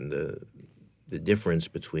distinction, the difference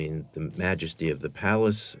between the majesty of the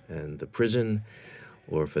palace and the prison,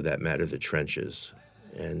 or for that matter, the trenches.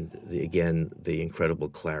 And again, the incredible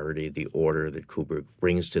clarity, the order that Kubrick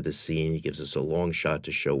brings to the scene. He gives us a long shot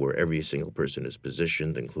to show where every single person is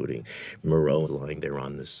positioned, including Moreau lying there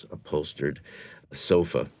on this upholstered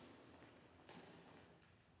sofa.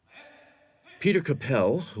 Peter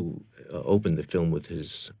Capell, who opened the film with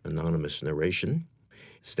his anonymous narration,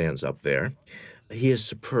 stands up there. He is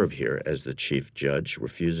superb here as the chief judge,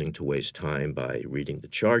 refusing to waste time by reading the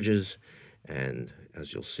charges and,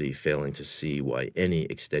 as you'll see, failing to see why any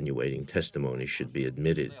extenuating testimony should be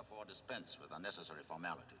admitted. Therefore, dispense with unnecessary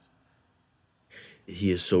formalities.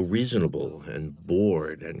 He is so reasonable and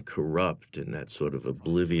bored and corrupt in that sort of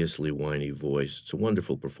obliviously whiny voice. It's a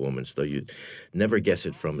wonderful performance, though you'd never guess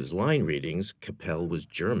it from his line readings. Capell was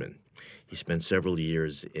German. He spent several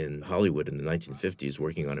years in Hollywood in the 1950s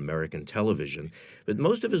working on American television, but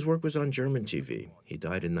most of his work was on German TV. He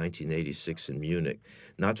died in 1986 in Munich,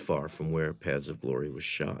 not far from where Paths of Glory was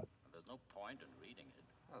shot. There's no point in reading it.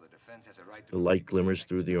 Well, the defense has a right to... The light glimmers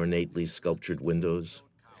through the ornately sculptured windows.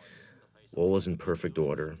 All is in perfect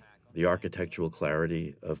order. The architectural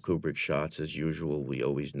clarity of Kubrick's shots, as usual, we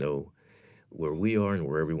always know where we are and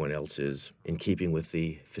where everyone else is, in keeping with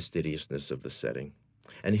the fastidiousness of the setting.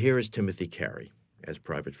 And here is Timothy Carey as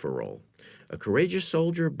Private Farrell, a courageous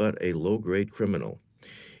soldier but a low-grade criminal.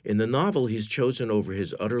 In the novel, he's chosen over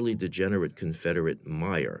his utterly degenerate Confederate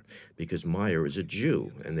Meyer, because Meyer is a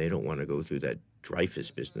Jew, and they don't want to go through that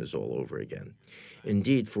Dreyfus business all over again.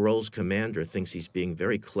 Indeed, Farrell's commander thinks he's being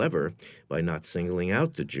very clever by not singling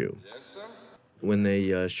out the Jew. When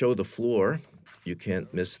they show the floor, you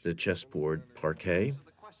can't miss the chessboard parquet.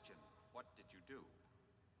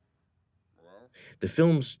 The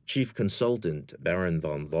film's chief consultant, Baron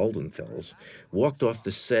von Waldenfels, walked off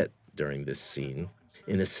the set during this scene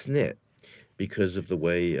in a snit because of the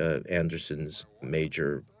way Anderson's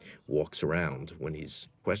major walks around when he's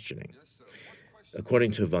questioning.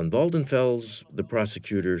 According to von Waldenfels, the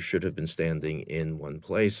prosecutor should have been standing in one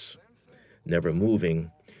place, never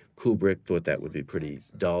moving. Kubrick thought that would be pretty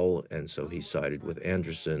dull, and so he sided with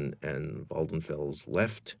Anderson, and Waldenfels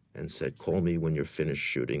left and said, "Call me when you're finished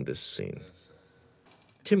shooting this scene."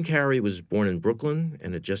 Tim Carey was born in Brooklyn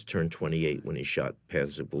and had just turned 28 when he shot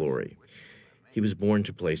Paths of Glory. He was born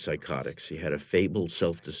to play psychotics. He had a fabled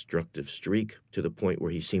self-destructive streak to the point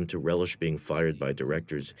where he seemed to relish being fired by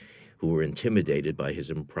directors who were intimidated by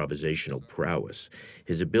his improvisational prowess.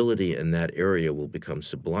 His ability in that area will become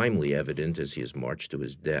sublimely evident as he is marched to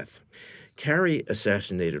his death. Carey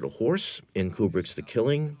assassinated a horse in Kubrick's The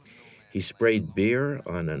Killing. He sprayed beer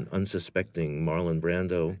on an unsuspecting Marlon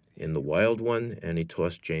Brando in The Wild One, and he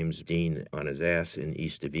tossed James Dean on his ass in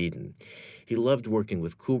East of Eden. He loved working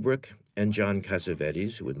with Kubrick and John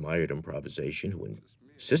Cassavetes, who admired improvisation, who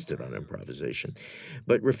insisted on improvisation,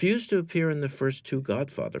 but refused to appear in the first two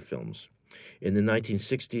Godfather films. In the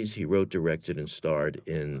 1960s, he wrote, directed, and starred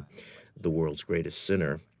in The World's Greatest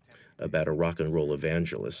Sinner, about a rock and roll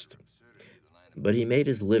evangelist. But he made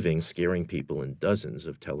his living scaring people in dozens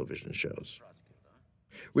of television shows.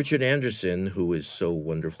 Richard Anderson, who is so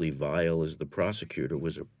wonderfully vile as the prosecutor,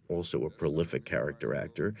 was also a prolific character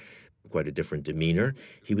actor. quite a different demeanor.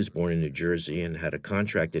 He was born in New Jersey and had a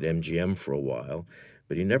contract at MGM for a while,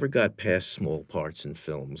 but he never got past small parts in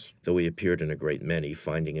films, though he appeared in a great many,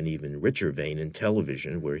 finding an even richer vein in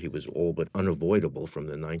television, where he was all but unavoidable from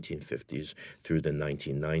the 1950s through the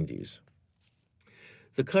 1990s.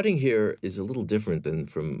 The cutting here is a little different than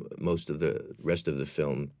from most of the rest of the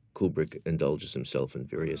film. Kubrick indulges himself in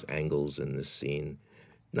various angles in this scene,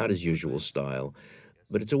 not his usual style,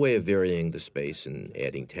 but it's a way of varying the space and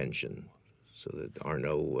adding tension. So that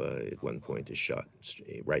Arno at one point is shot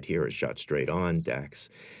right here is shot straight on. Dax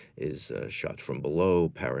is shot from below.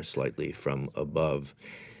 Paris slightly from above.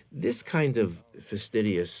 This kind of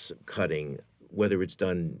fastidious cutting, whether it's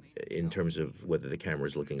done in terms of whether the camera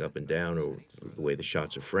is looking up and down or the way the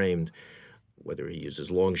shots are framed, whether he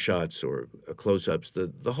uses long shots or close-ups,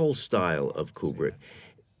 the whole style of Kubrick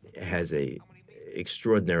has a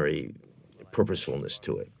extraordinary purposefulness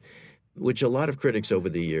to it, which a lot of critics over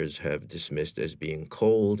the years have dismissed as being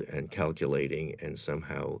cold and calculating and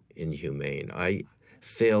somehow inhumane. I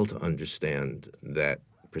fail to understand that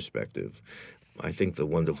perspective. I think the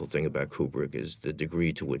wonderful thing about Kubrick is the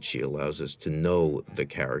degree to which he allows us to know the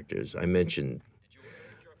characters. I mentioned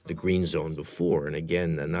the Green Zone before, and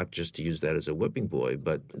again, not just to use that as a whipping boy,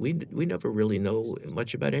 but we never really know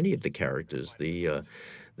much about any of the characters.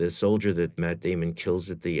 The soldier that Matt Damon kills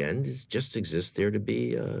at the end just exists there to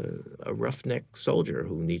be a roughneck soldier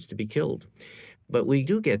who needs to be killed. But we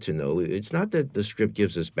do get to know, it's not that the script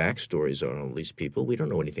gives us backstories on all these people. We don't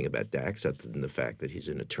know anything about Dax other than the fact that he's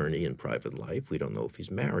an attorney in private life. We don't know if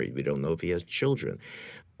he's married. We don't know if he has children.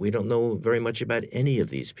 We don't know very much about any of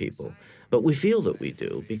these people. But we feel that we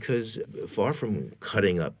do because far from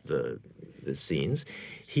cutting up the scenes,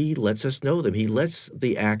 he lets us know them. He lets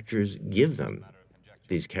the actors give them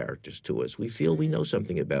these characters to us. We feel we know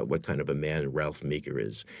something about what kind of a man Ralph Meeker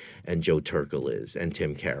is, and Joe Turkel is, and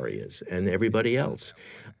Tim Carey is, and everybody else.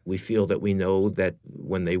 We feel that we know that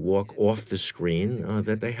when they walk off the screen,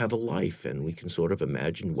 that they have a life, and we can sort of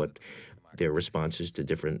imagine what their responses to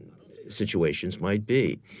different situations might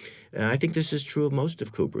be. And I think this is true of most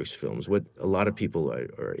of Kubrick's films. What a lot of people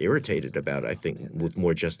are irritated about, I think, with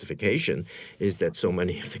more justification, is that so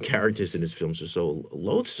many of the characters in his films are so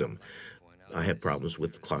loathsome. I have problems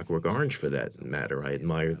with Clockwork Orange for that matter. I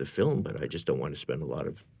admire the film, but I just don't want to spend a lot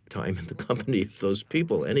of time in the company of those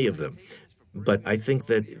people, any of them. But I think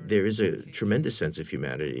that there is a tremendous sense of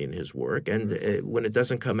humanity in his work, and when it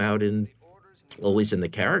doesn't come out in always in the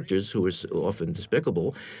characters who are often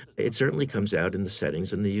despicable, it certainly comes out in the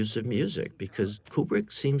settings and the use of music, because Kubrick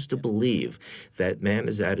seems to believe that man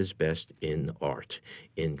is at his best in art,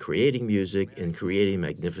 in creating music, in creating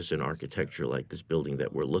magnificent architecture like this building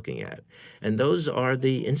that we're looking at. And those are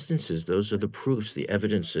the instances, those are the proofs, the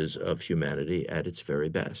evidences of humanity at its very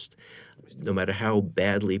best, no matter how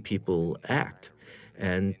badly people act.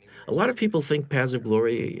 And a lot of people think Paths of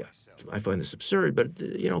Glory, I find this absurd, but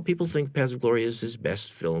people think Paths of Glory is his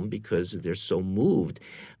best film because they're so moved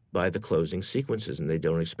by the closing sequences, and they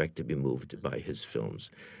don't expect to be moved by his films.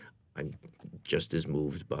 I'm just as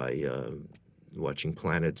moved by watching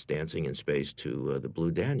planets dancing in space to the Blue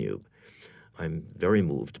Danube. I'm very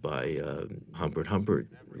moved by Humbert Humbert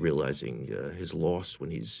realizing his loss when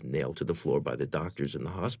he's nailed to the floor by the doctors in the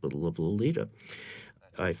hospital of Lolita.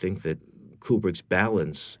 I think that Kubrick's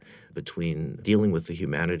balance between dealing with the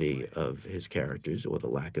humanity of his characters, or the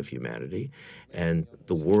lack of humanity, and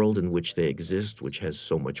the world in which they exist, which has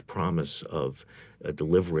so much promise of a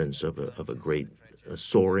deliverance of a great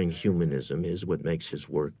soaring humanism, is what makes his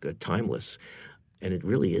work timeless. And it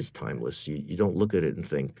really is timeless. You don't look at it and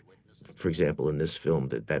think, for example, in this film,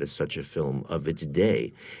 that is such a film of its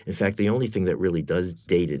day. In fact, the only thing that really does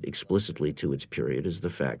date it explicitly to its period is the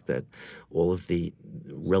fact that all of the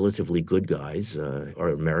relatively good guys are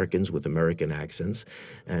Americans with American accents,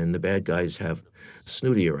 and the bad guys have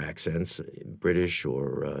snootier accents, British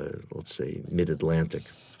or, let's say, mid-Atlantic.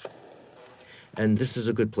 And this is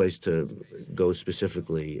a good place to go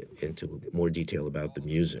specifically into more detail about the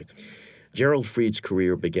music. Gerald Fried's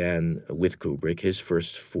career began with Kubrick. His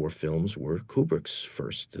first 4 films were Kubrick's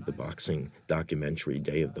first: the boxing documentary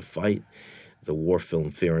Day of the Fight, the war film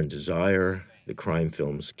Fear and Desire, the crime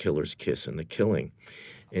films Killer's Kiss and The Killing.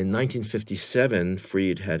 In 1957,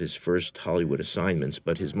 Fried had his first Hollywood assignments,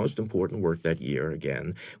 but his most important work that year,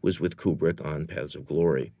 again, was with Kubrick on Paths of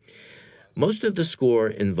Glory. Most of the score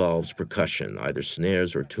involves percussion, either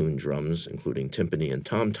snares or tuned drums, including timpani and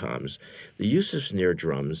tom-toms. The use of snare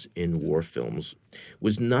drums in war films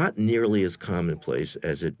was not nearly as commonplace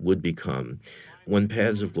as it would become when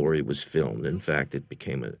Paths of Glory was filmed. In fact, it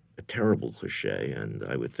became a terrible cliche, and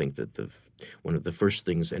I would think that one of the first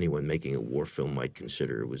things anyone making a war film might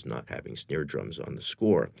consider was not having snare drums on the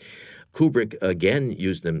score. Kubrick again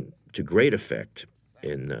used them to great effect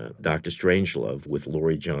in Dr. Strangelove with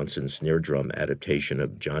Laurie Johnson's snare drum adaptation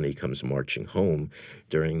of Johnny Comes Marching Home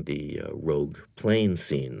during the rogue plane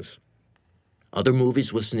scenes. Other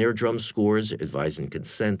movies with snare drum scores, Advise and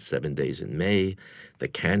Consent, 7 Days in May, The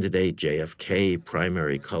Candidate, JFK,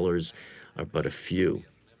 Primary Colors, are but a few.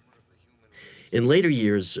 In later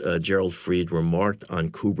years, Gerald Fried remarked on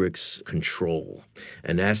Kubrick's control,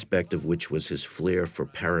 an aspect of which was his flair for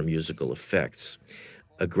paramusical effects.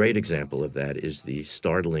 A great example of that is the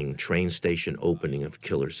startling train station opening of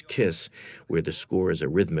Killer's Kiss, where the score is a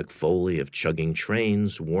rhythmic foley of chugging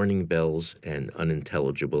trains, warning bells, and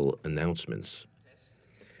unintelligible announcements.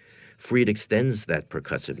 Fried extends that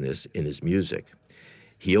percussiveness in his music.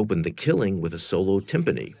 He opened The Killing with a solo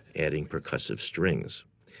timpani, adding percussive strings.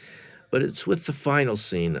 But it's with the final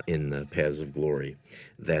scene in Paths of Glory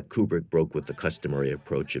that Kubrick broke with the customary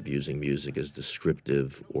approach of using music as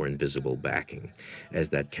descriptive or invisible backing, as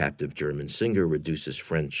that captive German singer reduces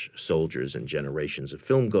French soldiers and generations of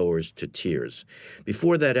filmgoers to tears.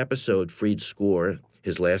 Before that episode, Fried's score,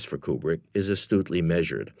 his last for Kubrick, is astutely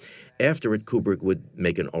measured. After it, Kubrick would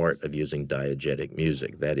make an art of using diegetic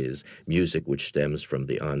music, that is, music which stems from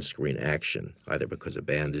the on-screen action, either because a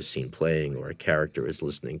band is seen playing or a character is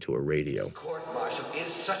listening to a radio. Court-martial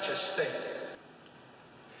is such a state.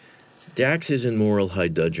 Dax is in moral high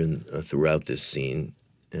dudgeon throughout this scene,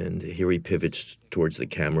 and here he pivots towards the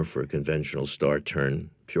camera for a conventional star turn,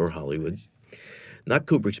 pure Hollywood. Not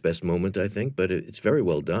Kubrick's best moment, I think, but it's very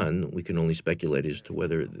well done. We can only speculate as to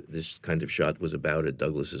whether this kind of shot was about at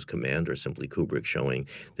Douglas's command or simply Kubrick showing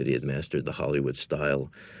that he had mastered the Hollywood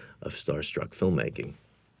style of starstruck filmmaking.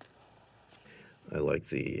 I like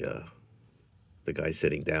the guy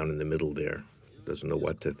sitting down in the middle there, doesn't know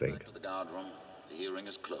what to think. To the guard room. The hearing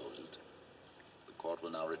is closed. The court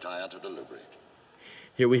will now retire to deliberate.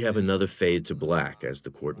 Here we have another fade to black as the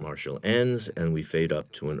court-martial ends, and we fade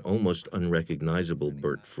up to an almost unrecognizable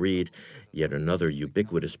Bert Fried, yet another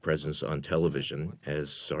ubiquitous presence on television,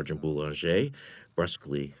 as Sergeant Boulanger,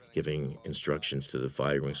 brusquely giving instructions to the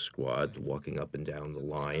firing squad, walking up and down the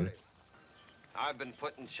line. I've been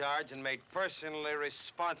put in charge and made personally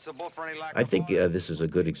responsible for any lack I of think order. this is a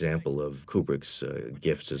good example of Kubrick's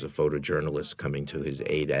gifts as a photojournalist coming to his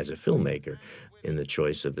aid as a filmmaker in the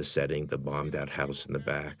choice of the setting, the bombed-out house in the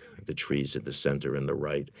back, the trees in the center and the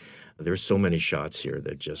right. There's so many shots here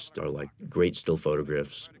that just are like great still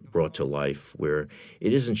photographs brought to life, where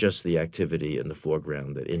it isn't just the activity in the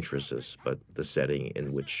foreground that interests us, but the setting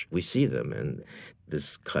in which we see them. And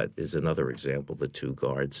this cut is another example, the two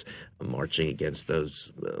guards marching against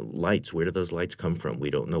those lights. Where do those lights come from? We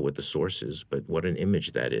don't know what the source is, but what an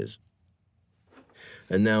image that is.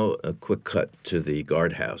 And now a quick cut to the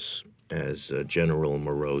guardhouse as General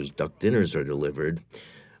Moreau's duck dinners are delivered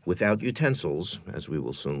without utensils, as we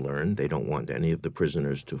will soon learn. They don't want any of the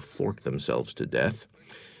prisoners to fork themselves to death.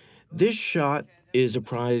 This shot is a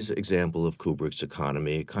prize example of Kubrick's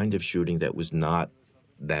economy, a kind of shooting that was not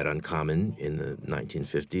that uncommon in the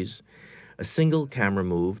 1950s. A single camera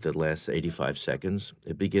move that lasts 85 seconds.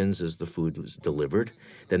 It begins as the food was delivered.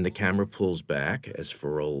 Then the camera pulls back as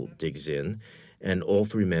Farrell digs in, and all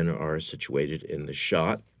three men are situated in the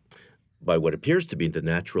shot by what appears to be the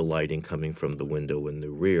natural lighting coming from the window in the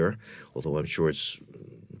rear, although I'm sure it's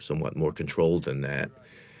somewhat more controlled than that,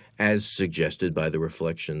 as suggested by the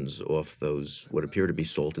reflections off those what appear to be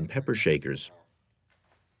salt and pepper shakers.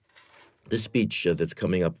 This speech that's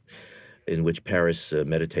coming up, in which Paris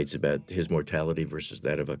meditates about his mortality versus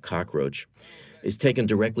that of a cockroach, is taken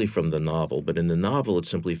directly from the novel, but in the novel it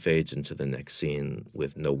simply fades into the next scene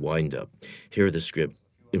with no wind-up. Here the script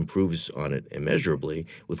improves on it immeasurably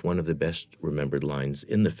with one of the best remembered lines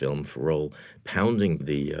in the film, Farrell pounding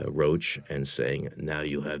the roach and saying, "Now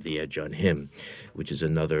you have the edge on him," which is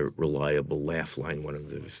another reliable laugh line, one of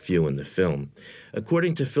the few in the film.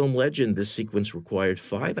 According to film legend, this sequence required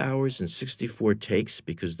 5 hours and 64 takes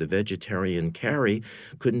because the vegetarian Carrie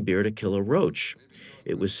couldn't bear to kill a roach.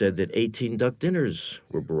 It was said that 18 duck dinners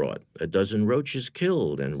were brought, a dozen roaches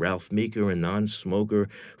killed, and Ralph Meeker, a non-smoker,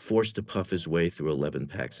 forced to puff his way through 11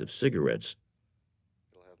 packs of cigarettes.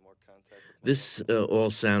 This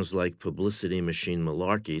all sounds like publicity machine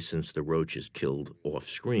malarkey since the roach is killed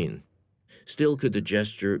off-screen. Still, could the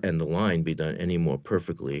gesture and the line be done any more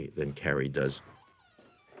perfectly than Carrie does?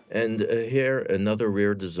 And here, another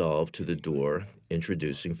rare dissolve to the door,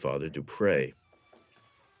 introducing Father Dupre.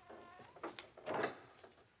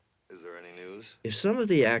 Is there any news? If some of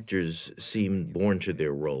the actors seemed born to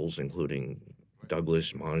their roles, including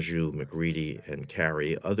Douglas, Monjou, McReady, and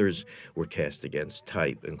Carey. Others were cast against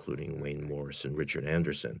type, including Wayne Morris and Richard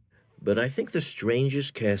Anderson. But I think the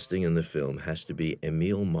strangest casting in the film has to be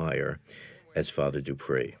Emile Meyer as Father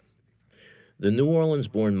Dupree. The New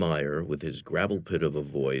Orleans-born Meyer, with his gravel pit of a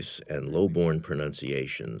voice and low-born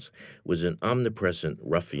pronunciations, was an omnipresent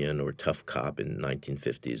ruffian or tough cop in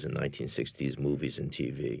 1950s and 1960s movies and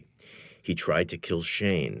TV. He tried to kill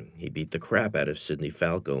Shane. He beat the crap out of Sidney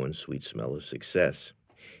Falco in Sweet Smell of Success.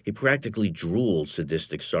 He practically drooled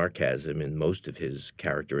sadistic sarcasm in most of his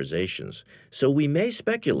characterizations. So we may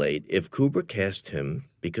speculate if Kubrick cast him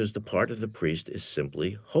because the part of the priest is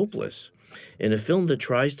simply hopeless. In a film that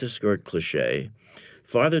tries to skirt cliché,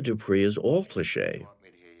 Father Dupree is all cliché.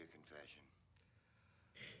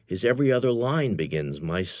 His every other line begins,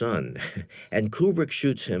 "My son," and Kubrick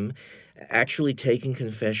shoots him actually taking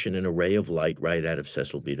confession in a ray of light right out of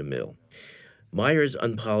Cecil B. DeMille. Meyer's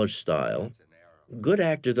unpolished style, good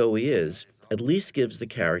actor though he is, at least gives the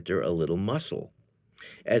character a little muscle.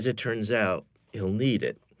 As it turns out, he'll need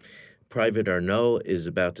it. Private Arnaud is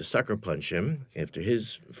about to sucker punch him after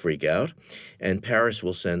his freakout, and Paris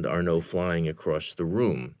will send Arnaud flying across the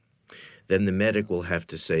room. Then the medic will have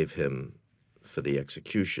to save him for the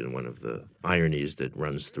execution, one of the ironies that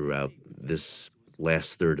runs throughout this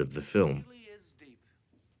last third of the film.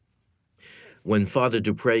 When Father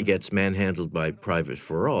Dupree gets manhandled by Private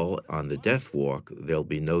Farrell on the death walk, there'll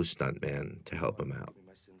be no stuntman to help him out.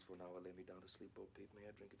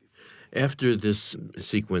 After this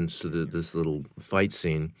sequence, this little fight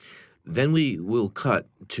scene, then we will cut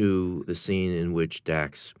to the scene in which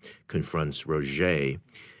Dax confronts Roger,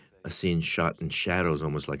 a scene shot in shadows,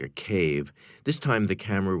 almost like a cave. This time the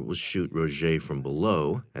camera will shoot Roger from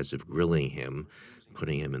below, as if grilling him,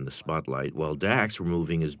 putting him in the spotlight, while Dax,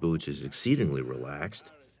 removing his boots, is exceedingly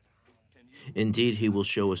relaxed. Indeed, he will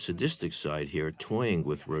show a sadistic side here, toying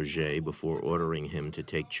with Roger before ordering him to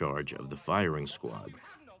take charge of the firing squad.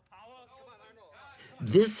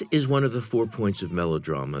 This is one of the 4 points of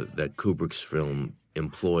melodrama that Kubrick's film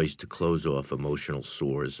employs to close off emotional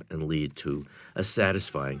sores and lead to a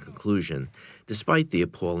satisfying conclusion, despite the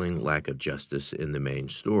appalling lack of justice in the main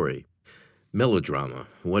story. Melodrama,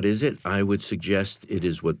 what is it? I would suggest it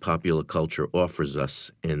is what popular culture offers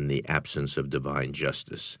us in the absence of divine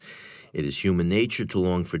justice. It is human nature to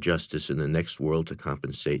long for justice in the next world to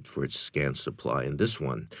compensate for its scant supply in this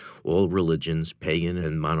one. All religions, pagan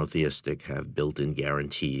and monotheistic, have built-in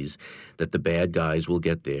guarantees that the bad guys will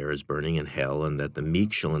get theirs, burning in hell, and that the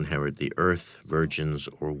meek shall inherit the earth, virgins,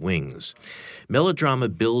 or wings. Melodrama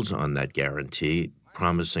builds on that guarantee,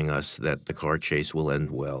 promising us that the car chase will end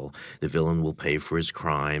well, the villain will pay for his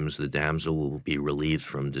crimes, the damsel will be relieved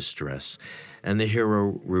from distress, and the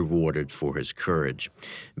hero rewarded for his courage.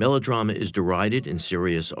 Melodrama is derided in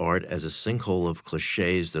serious art as a sinkhole of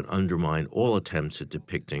cliches that undermine all attempts at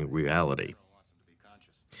depicting reality.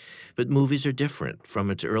 But movies are different. From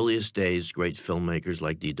its earliest days, great filmmakers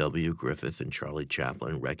like D.W. Griffith and Charlie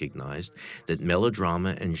Chaplin recognized that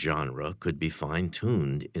melodrama and genre could be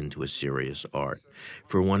fine-tuned into a serious art.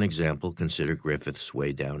 For one example, consider Griffith's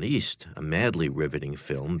Way Down East, a madly riveting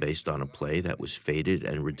film based on a play that was faded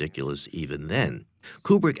and ridiculous even then.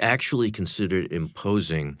 Kubrick actually considered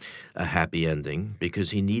imposing a happy ending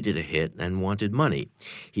because he needed a hit and wanted money.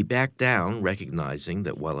 He backed down, recognizing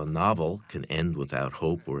that while a novel can end without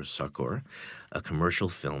hope or succor, a commercial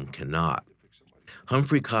film cannot.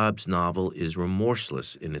 Humphrey Cobb's novel is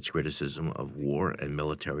remorseless in its criticism of war and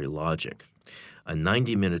military logic. A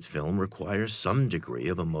 90-minute film requires some degree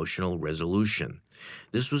of emotional resolution.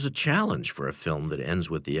 This was a challenge for a film that ends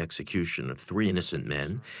with the execution of 3 innocent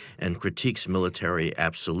men and critiques military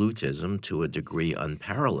absolutism to a degree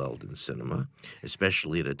unparalleled in cinema,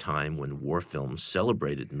 especially at a time when war films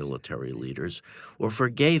celebrated military leaders or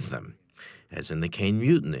forgave them, as in the Caine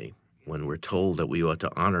Mutiny, when we're told that we ought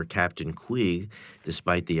to honor Captain Queeg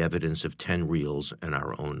despite the evidence of 10 reels and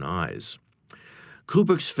our own eyes.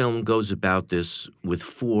 Kubrick's film goes about this with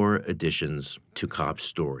 4 additions to Cobb's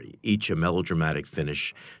story, each a melodramatic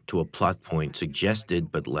finish to a plot point suggested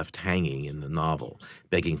but left hanging in the novel,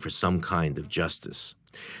 begging for some kind of justice.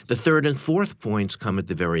 The 3rd and 4th points come at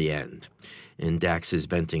the very end, in Dax's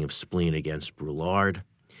venting of spleen against Brulard,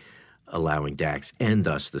 allowing Dax and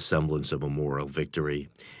us the semblance of a moral victory,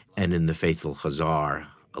 and in The Faithful Hussar,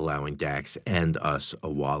 allowing Dax and us a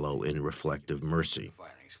wallow in reflective mercy.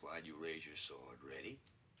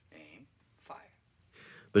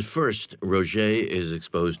 But first, Roger is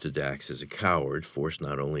exposed to Dax as a coward, forced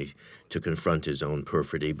not only to confront his own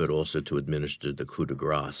perfidy, but also to administer the coup de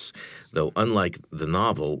grace, though unlike the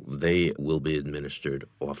novel, they will be administered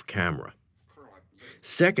off camera.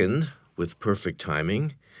 Second, with perfect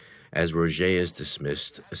timing, as Roger is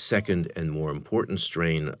dismissed, a second and more important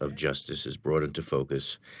strain of justice is brought into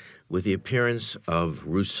focus with the appearance of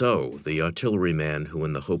Rousseau, the artilleryman who,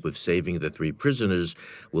 in the hope of saving the three prisoners,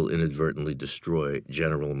 will inadvertently destroy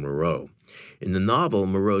General Moreau. In the novel,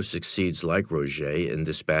 Moreau succeeds, like Roger, in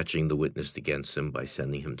dispatching the witness against him by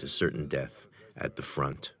sending him to certain death at the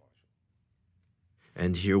front.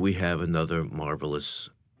 And here we have another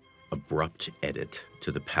marvelous abrupt edit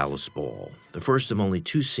to the palace ball, the first of only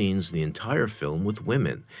two scenes in the entire film with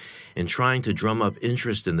women. In trying to drum up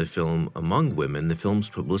interest in the film among women, the film's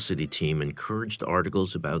publicity team encouraged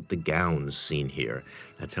articles about the gowns seen here.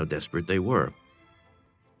 That's how desperate they were.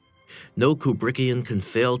 No Kubrickian can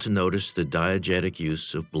fail to notice the diegetic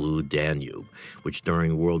use of Blue Danube, which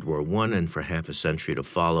during World War I and for half a century to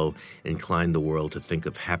follow inclined the world to think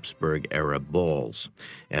of Habsburg-era balls.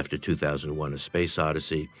 After 2001: A Space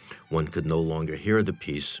Odyssey, one could no longer hear the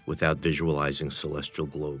piece without visualizing celestial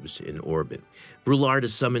globes in orbit. Brulard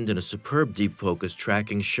is summoned in a superb deep-focus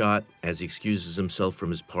tracking shot. As he excuses himself from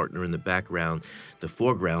his partner in the background, the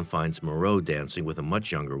foreground finds Moreau dancing with a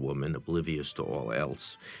much younger woman, oblivious to all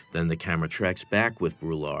else. Then the camera tracks back with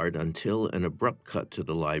Brulard until an abrupt cut to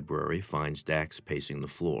the library finds Dax pacing the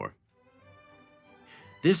floor.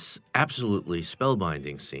 This absolutely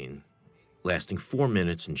spellbinding scene, lasting 4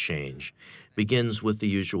 minutes and change, begins with the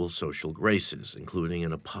usual social graces, including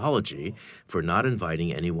an apology for not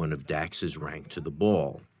inviting anyone of Dax's rank to the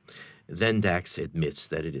ball. Then Dax admits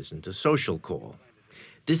that it isn't a social call.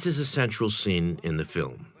 This is a central scene in the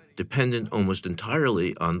film, dependent almost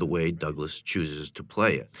entirely on the way Douglas chooses to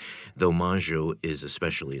play it, though Manjou is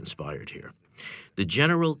especially inspired here. The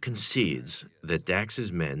general concedes that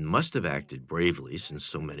Dax's men must have acted bravely since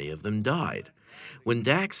so many of them died. When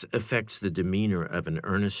Dax affects the demeanor of an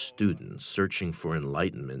earnest student searching for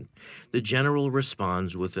enlightenment, the general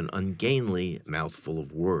responds with an ungainly mouthful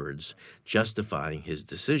of words justifying his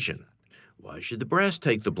decision. Why should the brass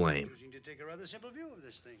take the blame?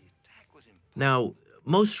 Now,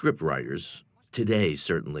 most scriptwriters, today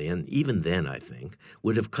certainly, and even then I think,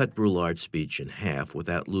 would have cut Brulard's speech in half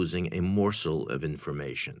without losing a morsel of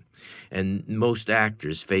information. And most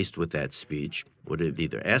actors faced with that speech would have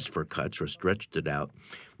either asked for cuts or stretched it out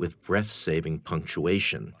with breath-saving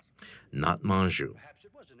punctuation. Not Manjou.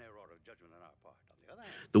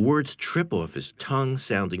 The words trip off his tongue,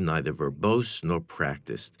 sounding neither verbose nor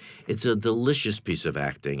practiced. It's a delicious piece of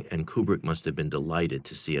acting, and Kubrick must have been delighted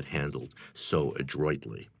to see it handled so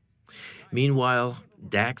adroitly. Meanwhile,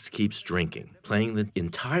 Dax keeps drinking, playing the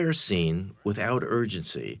entire scene without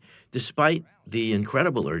urgency, despite the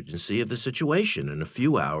incredible urgency of the situation. In a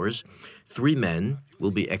few hours, 3 men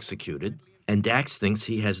will be executed, and Dax thinks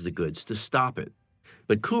he has the goods to stop it.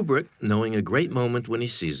 But Kubrick, knowing a great moment when he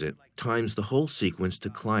sees it, times the whole sequence to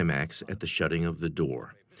climax at the shutting of the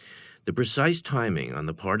door. The precise timing on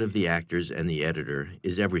the part of the actors and the editor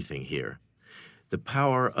is everything here. The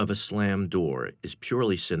power of a slammed door is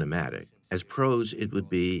purely cinematic. As prose, it would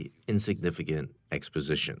be insignificant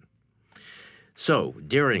exposition. So,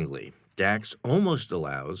 daringly, Dax almost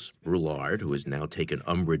allows Brulard, who has now taken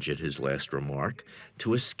umbrage at his last remark,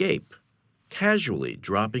 to escape, casually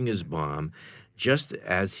dropping his bomb just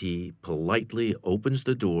as he politely opens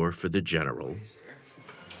the door for the general.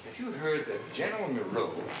 If you heard that General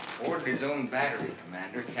Moreau ordered his own battery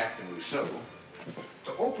commander, Captain Rousseau,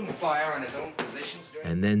 to open fire on his own positions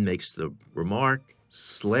And then makes the remark,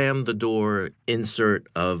 slam the door, insert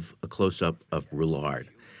of a close-up of Brulard.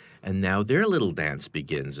 And now their little dance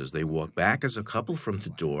begins as they walk back as a couple from the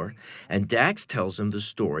door, and Dax tells him the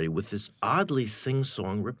story with this oddly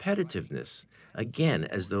sing-song repetitiveness, again,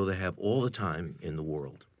 as though they have all the time in the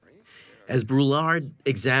world. As Brulard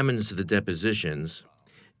examines the depositions,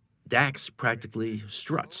 Dax practically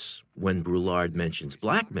struts. When Brulard mentions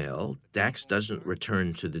blackmail, Dax doesn't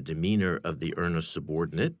return to the demeanor of the earnest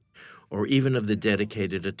subordinate or even of the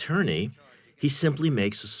dedicated attorney. He simply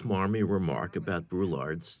makes a smarmy remark about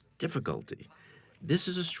Brulard's difficulty. This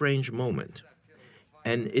is a strange moment,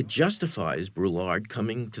 and it justifies Brulard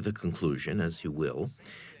coming to the conclusion, as he will,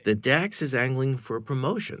 that Dax is angling for a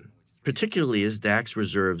promotion, particularly as Dax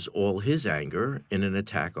reserves all his anger in an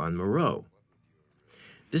attack on Moreau.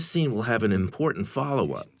 This scene will have an important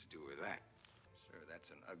follow-up.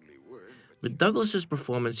 But Douglas's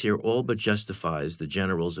performance here all but justifies the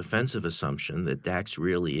general's offensive assumption that Dax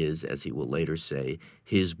really is, as he will later say,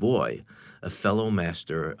 his boy, a fellow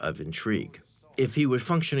master of intrigue. If he were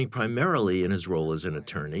functioning primarily in his role as an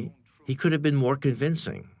attorney, he could have been more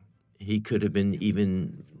convincing. He could have been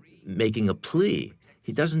even making a plea.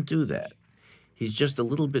 He doesn't do that. He's just a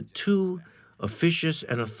little bit too officious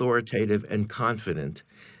and authoritative and confident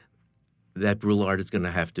that Brulard is going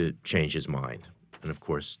to have to change his mind. And of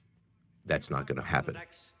course, that's not going to happen.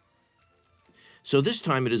 So this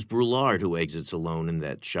time it is Brulard who exits alone in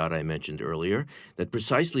that shot I mentioned earlier that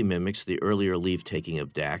precisely mimics the earlier leave-taking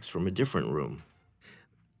of Dax from a different room.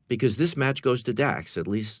 Because this match goes to Dax, at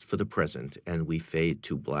least for the present, and we fade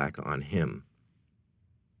to black on him.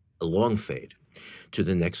 A long fade to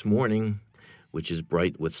the next morning, which is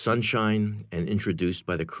bright with sunshine and introduced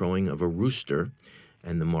by the crowing of a rooster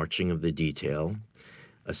and the marching of the detail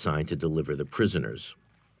assigned to deliver the prisoners.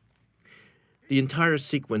 The entire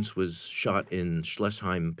sequence was shot in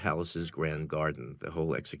Schlesheim Palace's Grand Garden, the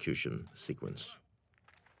whole execution sequence.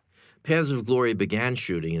 Paths of Glory began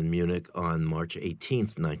shooting in Munich on March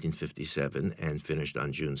 18th, 1957, and finished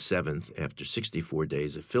on June 7th after 64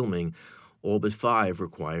 days of filming, all but 5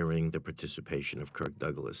 requiring the participation of Kirk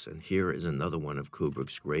Douglas. And here is another one of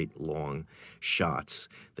Kubrick's great long shots,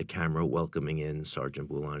 the camera welcoming in Sergeant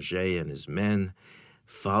Boulanger and his men,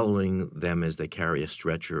 following them as they carry a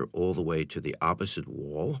stretcher all the way to the opposite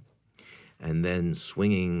wall, and then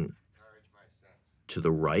swinging to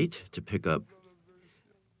the right to pick up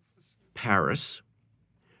Paris.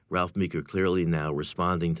 Ralph Meeker clearly now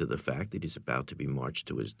responding to the fact that he's about to be marched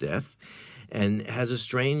to his death, and has a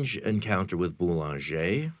strange encounter with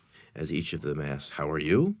Boulanger, as each of them asks, "How are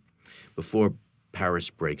you?" before Paris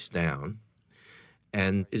breaks down,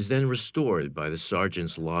 and is then restored by the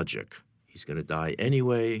sergeant's logic. He's going to die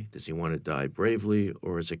anyway. Does he want to die bravely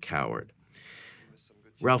or as a coward?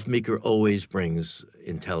 Ralph Meeker always brings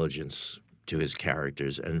intelligence to his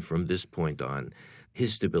characters, and from this point on,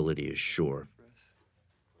 his stability is sure.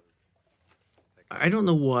 I don't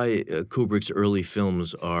know why Kubrick's early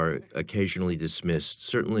films are occasionally dismissed.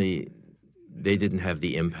 Certainly, they didn't have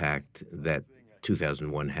the impact that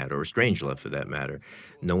 2001 had, or Strangelove for that matter.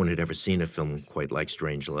 No one had ever seen a film quite like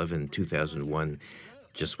Strangelove, and 2001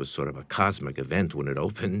 just was sort of a cosmic event when it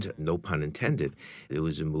opened, no pun intended. It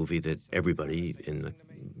was a movie that everybody in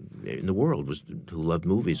the world who loved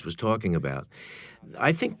movies was talking about.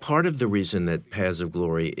 I think part of the reason that Paths of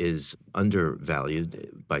Glory is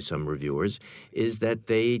undervalued by some reviewers is that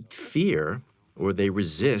they fear or they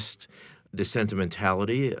resist the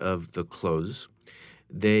sentimentality of the close.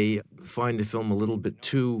 They find the film a little bit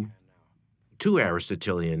too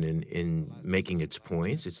Aristotelian in making its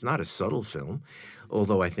points. It's not a subtle film,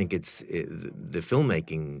 although I think the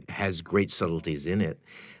filmmaking has great subtleties in it.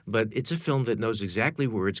 But it's a film that knows exactly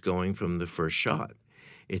where it's going from the first shot.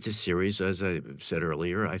 It's a series, as I said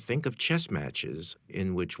earlier, I think of chess matches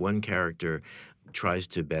in which one character tries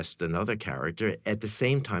to best another character at the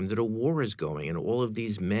same time that a war is going, and all of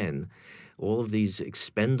these men, all of these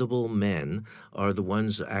expendable men are the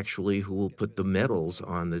ones actually who will put the medals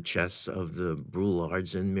on the chests of the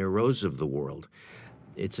Brouillards and Mirots of the world.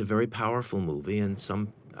 It's a very powerful movie, and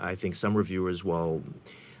I think some reviewers, while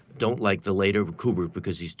don't like the later Kubrick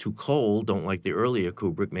because he's too cold, don't like the earlier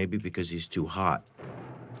Kubrick maybe because he's too hot.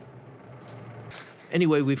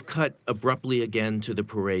 Anyway, we've cut abruptly again to the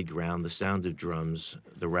parade ground, the sound of drums,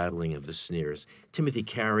 the rattling of the sneers. Timothy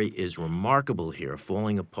Carey is remarkable here,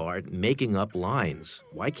 falling apart, making up lines.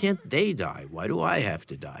 Why can't they die? Why do I have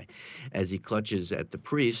to die? As he clutches at the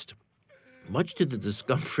priest, much to the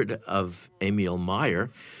discomfort of Emil Meyer,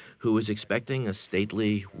 who was expecting a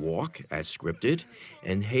stately walk as scripted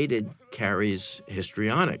and hated Carey's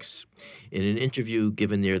histrionics. In an interview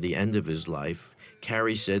given near the end of his life,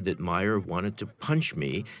 Carey said that Meyer wanted to punch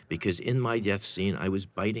me because in my death scene, I was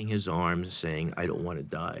biting his arms saying, "I don't want to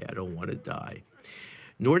die, I don't want to die."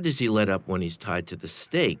 Nor does he let up when he's tied to the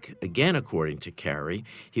stake. Again, according to Carey,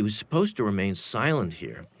 he was supposed to remain silent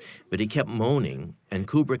here, but he kept moaning, and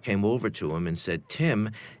Kubrick came over to him and said,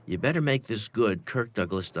 "Tim, you better make this good. Kirk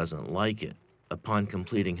Douglas doesn't like it." Upon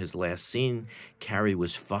completing his last scene, Carey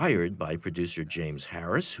was fired by producer James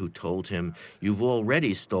Harris, who told him, "You've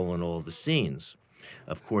already stolen all the scenes."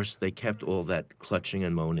 Of course, they kept all that clutching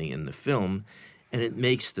and moaning in the film, and it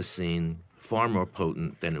makes the scene far more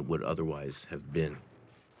potent than it would otherwise have been.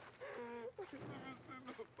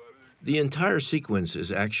 The entire sequence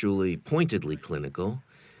is actually pointedly clinical.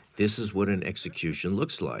 This is what an execution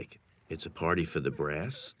looks like. It's a party for the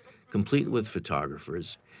brass, complete with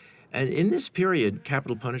photographers. And in this period,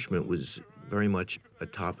 capital punishment was very much a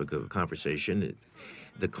topic of conversation.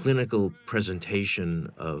 The clinical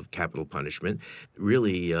presentation of capital punishment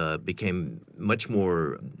really became much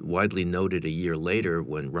more widely noted a year later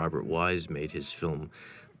when Robert Wise made his film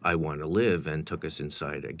I Want to Live and took us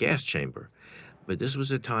inside a gas chamber. But this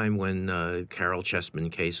was a time when Carol Chessman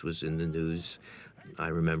case was in the news. I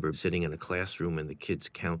remember sitting in a classroom and the kids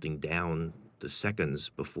counting down the seconds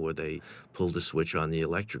before they pulled the switch on the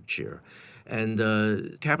electric chair.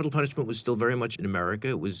 And capital punishment was still very much in America.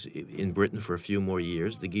 It was in Britain for a few more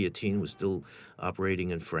years. The guillotine was still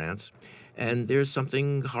operating in France. And there's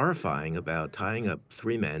something horrifying about tying up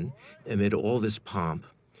three men amid all this pomp.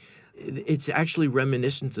 It's actually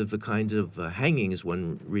reminiscent of the kinds of hangings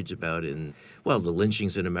one reads about in, well, the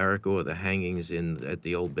lynchings in America or the hangings at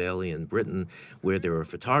the Old Bailey in Britain, where there are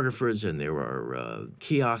photographers and there are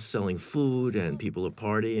kiosks selling food and people are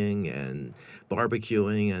partying and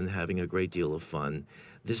barbecuing and having a great deal of fun.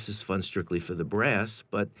 This is fun strictly for the brass,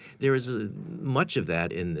 but there is much of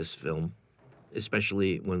that in this film,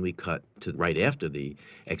 especially when we cut to right after the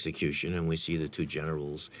execution and we see the two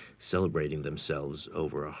generals celebrating themselves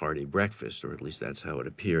over a hearty breakfast, or at least that's how it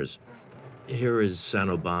appears. Here is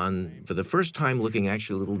Saint-Aubin, for the first time looking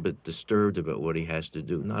actually a little bit disturbed about what he has to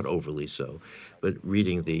do, not overly so, but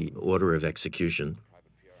reading the order of execution.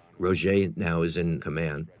 Roger now is in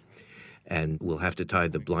command and will have to tie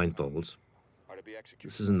the blindfolds.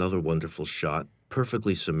 This is another wonderful shot,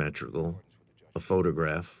 perfectly symmetrical, a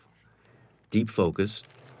photograph, deep focus.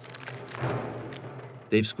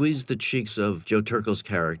 They've squeezed the cheeks of Joe Turkel's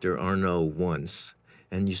character, Arnaud, once,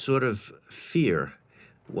 and you sort of fear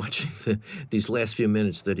watching these last few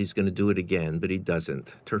minutes that he's going to do it again, but he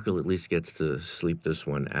doesn't. Turkel at least gets to sleep this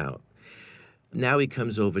one out. Now he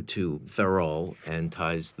comes over to Ferrol and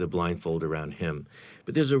ties the blindfold around him.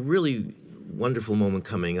 But there's a really wonderful moment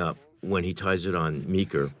coming up when he ties it on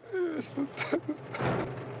Meeker.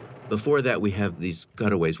 Before that, we have these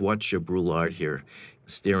cutaways. Watch Brulard here,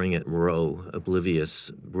 staring at Moreau,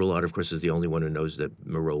 oblivious. Brulard, of course, is the only one who knows that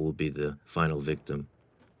Moreau will be the final victim.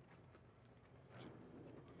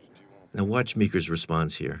 Now watch Meeker's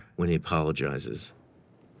response here when he apologizes.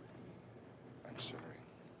 I'm sorry.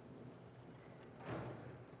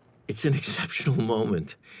 It's an exceptional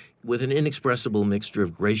moment with an inexpressible mixture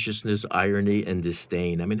of graciousness, irony, and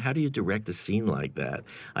disdain. I mean, how do you direct a scene like that?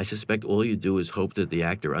 I suspect all you do is hope that the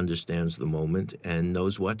actor understands the moment and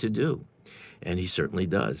knows what to do. And he certainly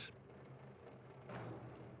does.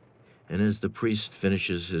 And as the priest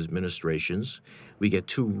finishes his ministrations, we get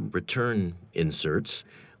two return inserts,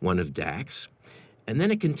 one of Dax, and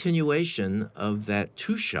then a continuation of that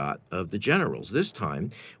two-shot of the generals, this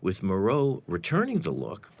time with Moreau returning the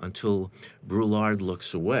look until Brulard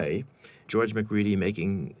looks away, George Macready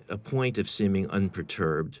making a point of seeming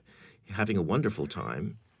unperturbed, having a wonderful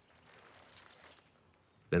time.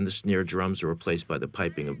 Then the snare drums are replaced by the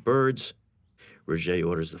piping of birds. Roger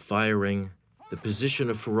orders the firing. The position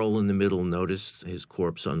of Ferrol in the middle, notice his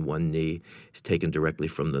corpse on one knee, is taken directly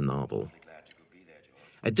from the novel.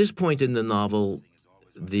 At this point in the novel,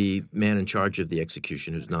 the man in charge of the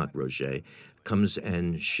execution, who's not Roger, comes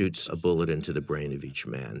and shoots a bullet into the brain of each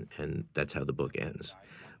man, and that's how the book ends.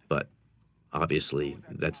 But obviously,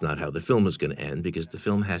 that's not how the film is going to end, because the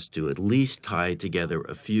film has to at least tie together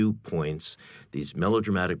a few points, these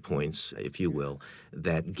melodramatic points, if you will,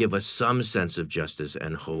 that give us some sense of justice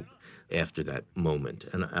and hope after that moment.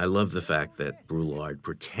 And I love the fact that Brulard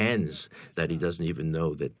pretends that he doesn't even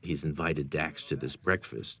know that he's invited Dax to this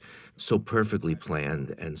breakfast. So perfectly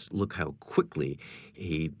planned, and look how quickly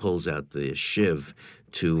he pulls out the shiv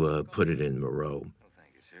to put it in Moreau.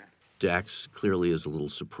 Dax clearly is a little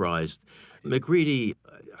surprised. Macready,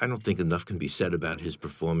 I don't think enough can be said about his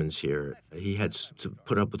performance here. He had to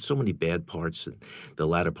put up with so many bad parts in the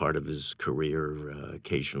latter part of his career,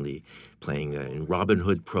 occasionally playing in Robin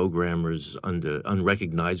Hood programmers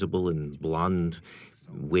unrecognizable in blonde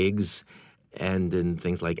wigs, and in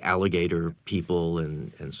things like Alligator People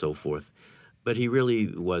and so forth. But he really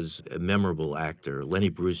was a memorable actor. Lenny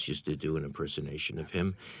Bruce used to do an impersonation of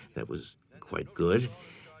him that was quite good.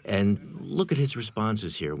 And look at his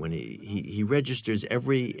responses here when he registers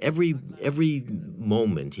every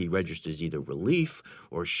moment. He registers either relief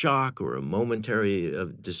or shock or a momentary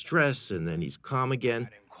of distress, and then he's calm again.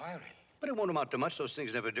 Inquiry. But it won't amount to much. Those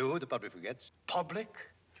things never do. The public forgets. Public?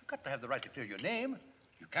 You've got to have the right to clear your name.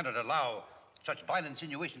 You cannot allow such violent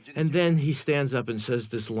insinuations. And then he stands up and says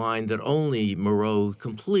this line that only Moreau,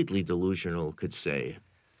 completely delusional, could say.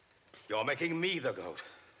 You're making me the goat.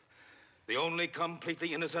 The only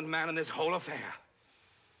completely innocent man in this whole affair.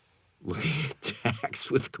 Looking at Dax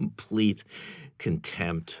with complete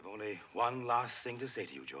contempt. I've only one last thing to say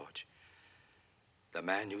to you, George. The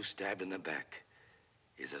man you stabbed in the back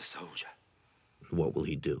is a soldier. What will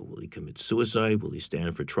he do? Will he commit suicide? Will he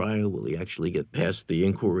stand for trial? Will he actually get past the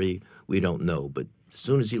inquiry? We don't know. But as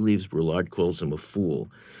soon as he leaves, Brulard calls him a fool.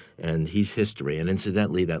 And he's history. And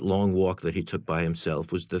incidentally, that long walk that he took by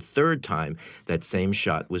himself was the third time that same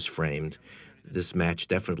shot was framed. This match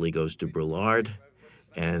definitely goes to Brulard.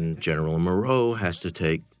 and General Moreau has to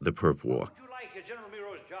take the perp walk. Would you like General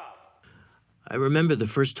Miro's job? I remember the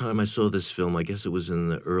first time I saw this film, I guess it was in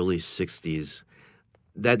the early 60s,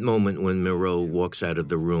 that moment when Moreau walks out of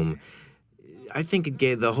the room. I think it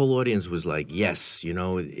gave the whole audience was like, yes,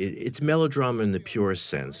 it's melodrama in the purest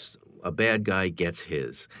sense. A bad guy gets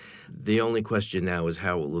his. The only question now is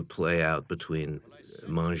how it will play out between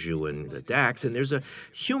Manjou and Dax. And there's a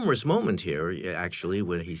humorous moment here, actually,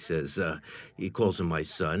 when he says, he calls him my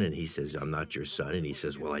son, and he says, I'm not your son. And he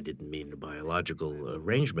says, well, I didn't mean a biological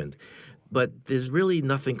arrangement. But there's really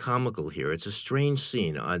nothing comical here. It's a strange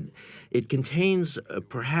scene. It contains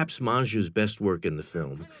perhaps Manjou's best work in the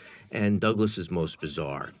film, and Douglas's most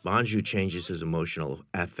bizarre. Manjou changes his emotional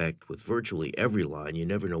affect with virtually every line. You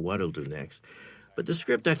never know what he'll do next. But the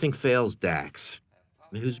script, I think, fails Dax,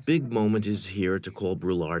 whose big moment is here to call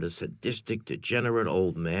Brulard a sadistic, degenerate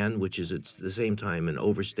old man, which is at the same time an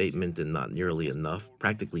overstatement and not nearly enough,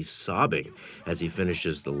 practically sobbing as he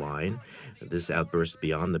finishes the line. This outburst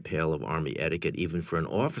beyond the pale of Army etiquette, even for an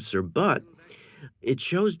officer, but it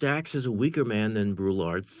shows Dax as a weaker man than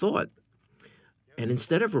Brulard thought. And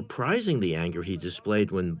instead of reprising the anger he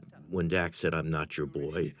displayed when Dax said, I'm not your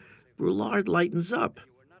boy, Brulard lightens up.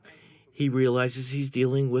 He realizes he's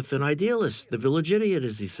dealing with an idealist, the village idiot,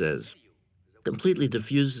 as he says, completely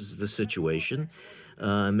diffuses the situation,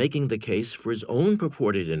 making the case for his own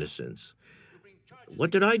purported innocence.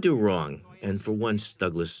 What did I do wrong? And for once,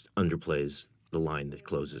 Douglas underplays the line that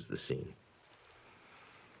closes the scene.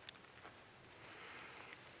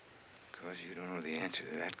 Because you don't know the answer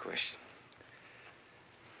to that question.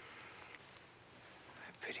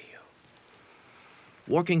 I pity you.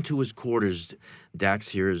 Walking to his quarters, Dax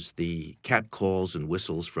hears the cat calls and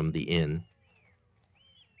whistles from the inn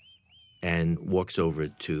and walks over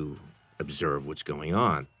to observe what's going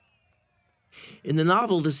on. In the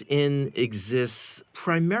novel, this inn exists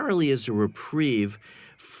primarily as a reprieve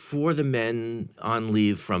for the men on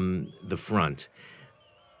leave from the front.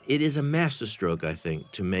 It is a masterstroke, I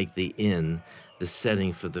think, to make the inn the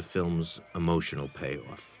setting for the film's emotional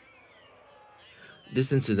payoff.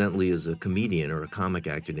 This, incidentally, is a comedian or a comic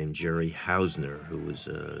actor named Jerry Hausner, who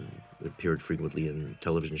appeared frequently in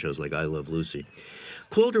television shows like I Love Lucy.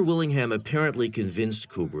 Calder Willingham apparently convinced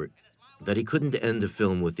Kubrick that he couldn't end the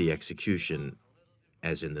film with the execution,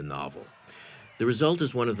 as in the novel. The result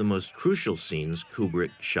is one of the most crucial scenes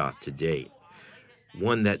Kubrick shot to date,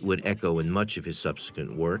 one that would echo in much of his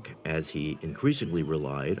subsequent work as he increasingly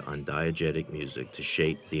relied on diegetic music to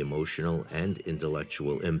shape the emotional and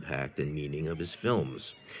intellectual impact and meaning of his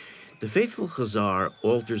films. The Faithful Hussar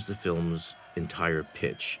alters the film's entire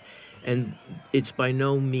pitch, and it's by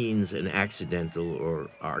no means an accidental or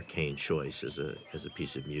arcane choice as a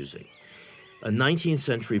piece of music. A 19th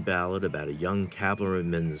century ballad about a young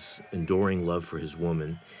cavalryman's enduring love for his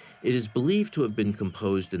woman, it is believed to have been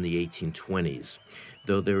composed in the 1820s,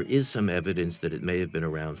 though there is some evidence that it may have been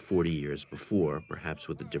around 40 years before, perhaps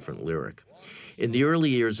with a different lyric. In the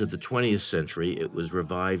early years of the 20th century, it was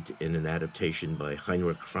revived in an adaptation by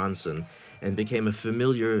Heinrich Franzen and became a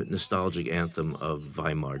familiar nostalgic anthem of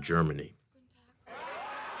Weimar Germany.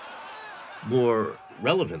 More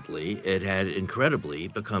relevantly, it had incredibly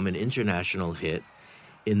become an international hit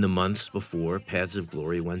in the months before Paths of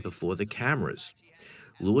Glory went before the cameras.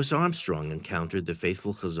 Louis Armstrong encountered the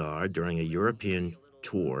Faithful Hussar during a European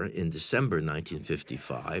tour in December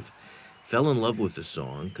 1955, fell in love with the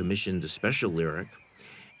song, commissioned a special lyric,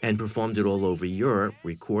 and performed it all over Europe,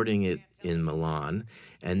 recording it in Milan,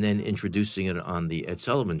 and then introducing it on the Ed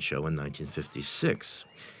Sullivan Show in 1956.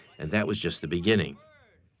 And that was just the beginning.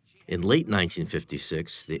 In late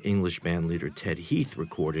 1956, the English bandleader Ted Heath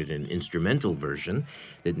recorded an instrumental version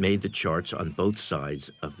that made the charts on both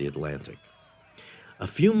sides of the Atlantic. A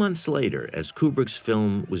few months later, as Kubrick's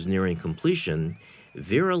film was nearing completion,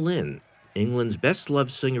 Vera Lynn, England's best-loved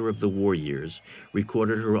singer of the war years,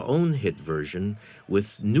 recorded her own hit version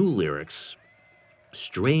with new lyrics,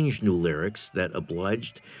 strange new lyrics that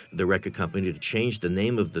obliged the record company to change the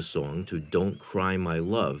name of the song to Don't Cry My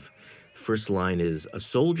Love. First line is, a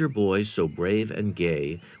soldier boy so brave and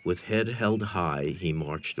gay, with head held high, he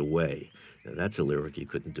marched away. Now, that's a lyric you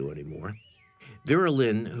couldn't do anymore. Vera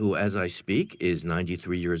Lynn, who, as I speak, is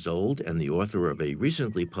 93 years old and the author of a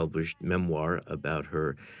recently published memoir about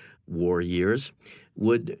her war years,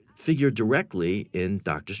 would figure directly in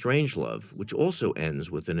Dr. Strangelove, which also ends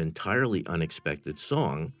with an entirely unexpected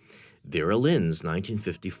song, Vera Lynn's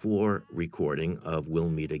 1954 recording of We'll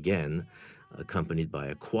Meet Again, accompanied by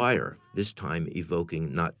a choir, this time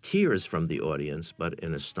evoking not tears from the audience, but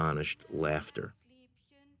an astonished laughter.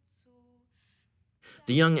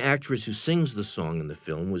 The young actress who sings the song in the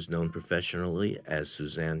film was known professionally as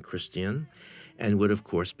Suzanne Christian and would, of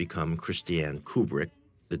course, become Christiane Kubrick,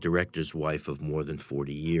 the director's wife of more than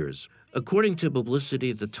 40 years. According to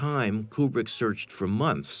publicity at the time, Kubrick searched for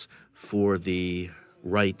months for the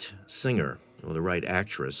right singer or the right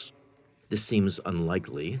actress. This seems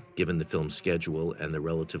unlikely, given the film's schedule and the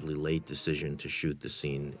relatively late decision to shoot the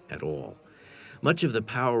scene at all. Much of the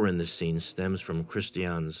power in the scene stems from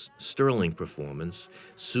Christiane's sterling performance,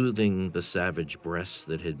 soothing the savage breasts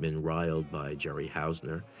that had been riled by Jerry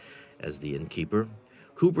Hausner as the innkeeper.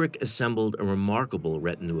 Kubrick assembled a remarkable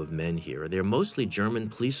retinue of men here. They're mostly German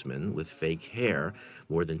policemen with fake hair.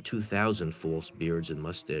 More than 2,000 false beards and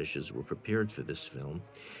mustaches were prepared for this film.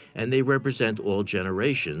 And they represent all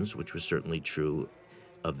generations, which was certainly true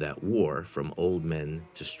of that war, from old men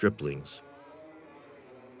to striplings.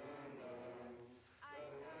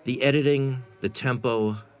 The editing, the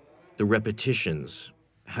tempo, the repetitions,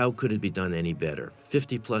 how could it be done any better?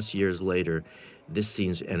 50 plus years later, this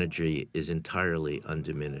scene's energy is entirely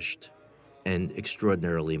undiminished and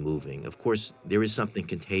extraordinarily moving. Of course, there is something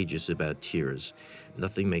contagious about tears.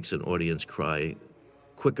 Nothing makes an audience cry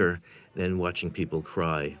quicker than watching people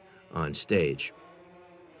cry on stage.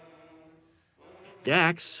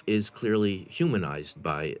 Dax is clearly humanized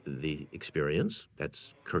by the experience.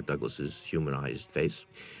 That's Kirk Douglas's humanized face.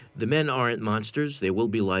 The men aren't monsters. There will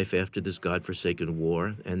be life after this godforsaken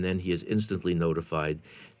war, and then he is instantly notified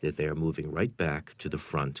that they are moving right back to the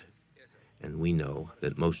front, and we know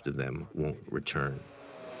that most of them won't return.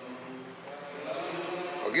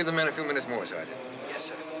 Well, give the men a few minutes more, Sergeant. Yes,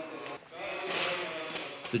 sir.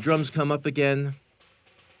 The drums come up again.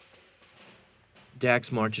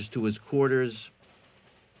 Dax marches to his quarters.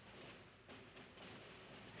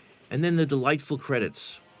 And then the delightful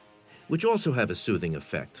credits, which also have a soothing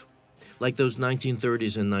effect, like those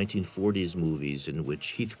 1930s and 1940s movies in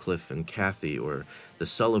which Heathcliff and Cathy or the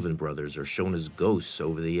Sullivan brothers are shown as ghosts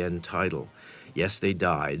over the end title. Yes, they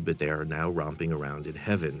died, but they are now romping around in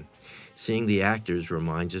heaven. Seeing the actors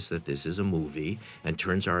reminds us that this is a movie and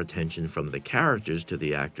turns our attention from the characters to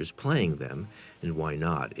the actors playing them, and why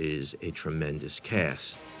not? It is a tremendous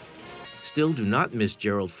cast. Still, do not miss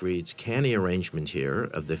Gerald Fried's canny arrangement here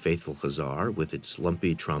of the Faithful Hussar with its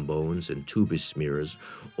lumpy trombones and tuba smears,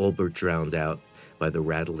 all but drowned out by the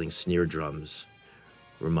rattling snare drums,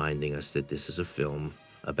 reminding us that this is a film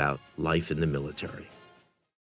about life in the military.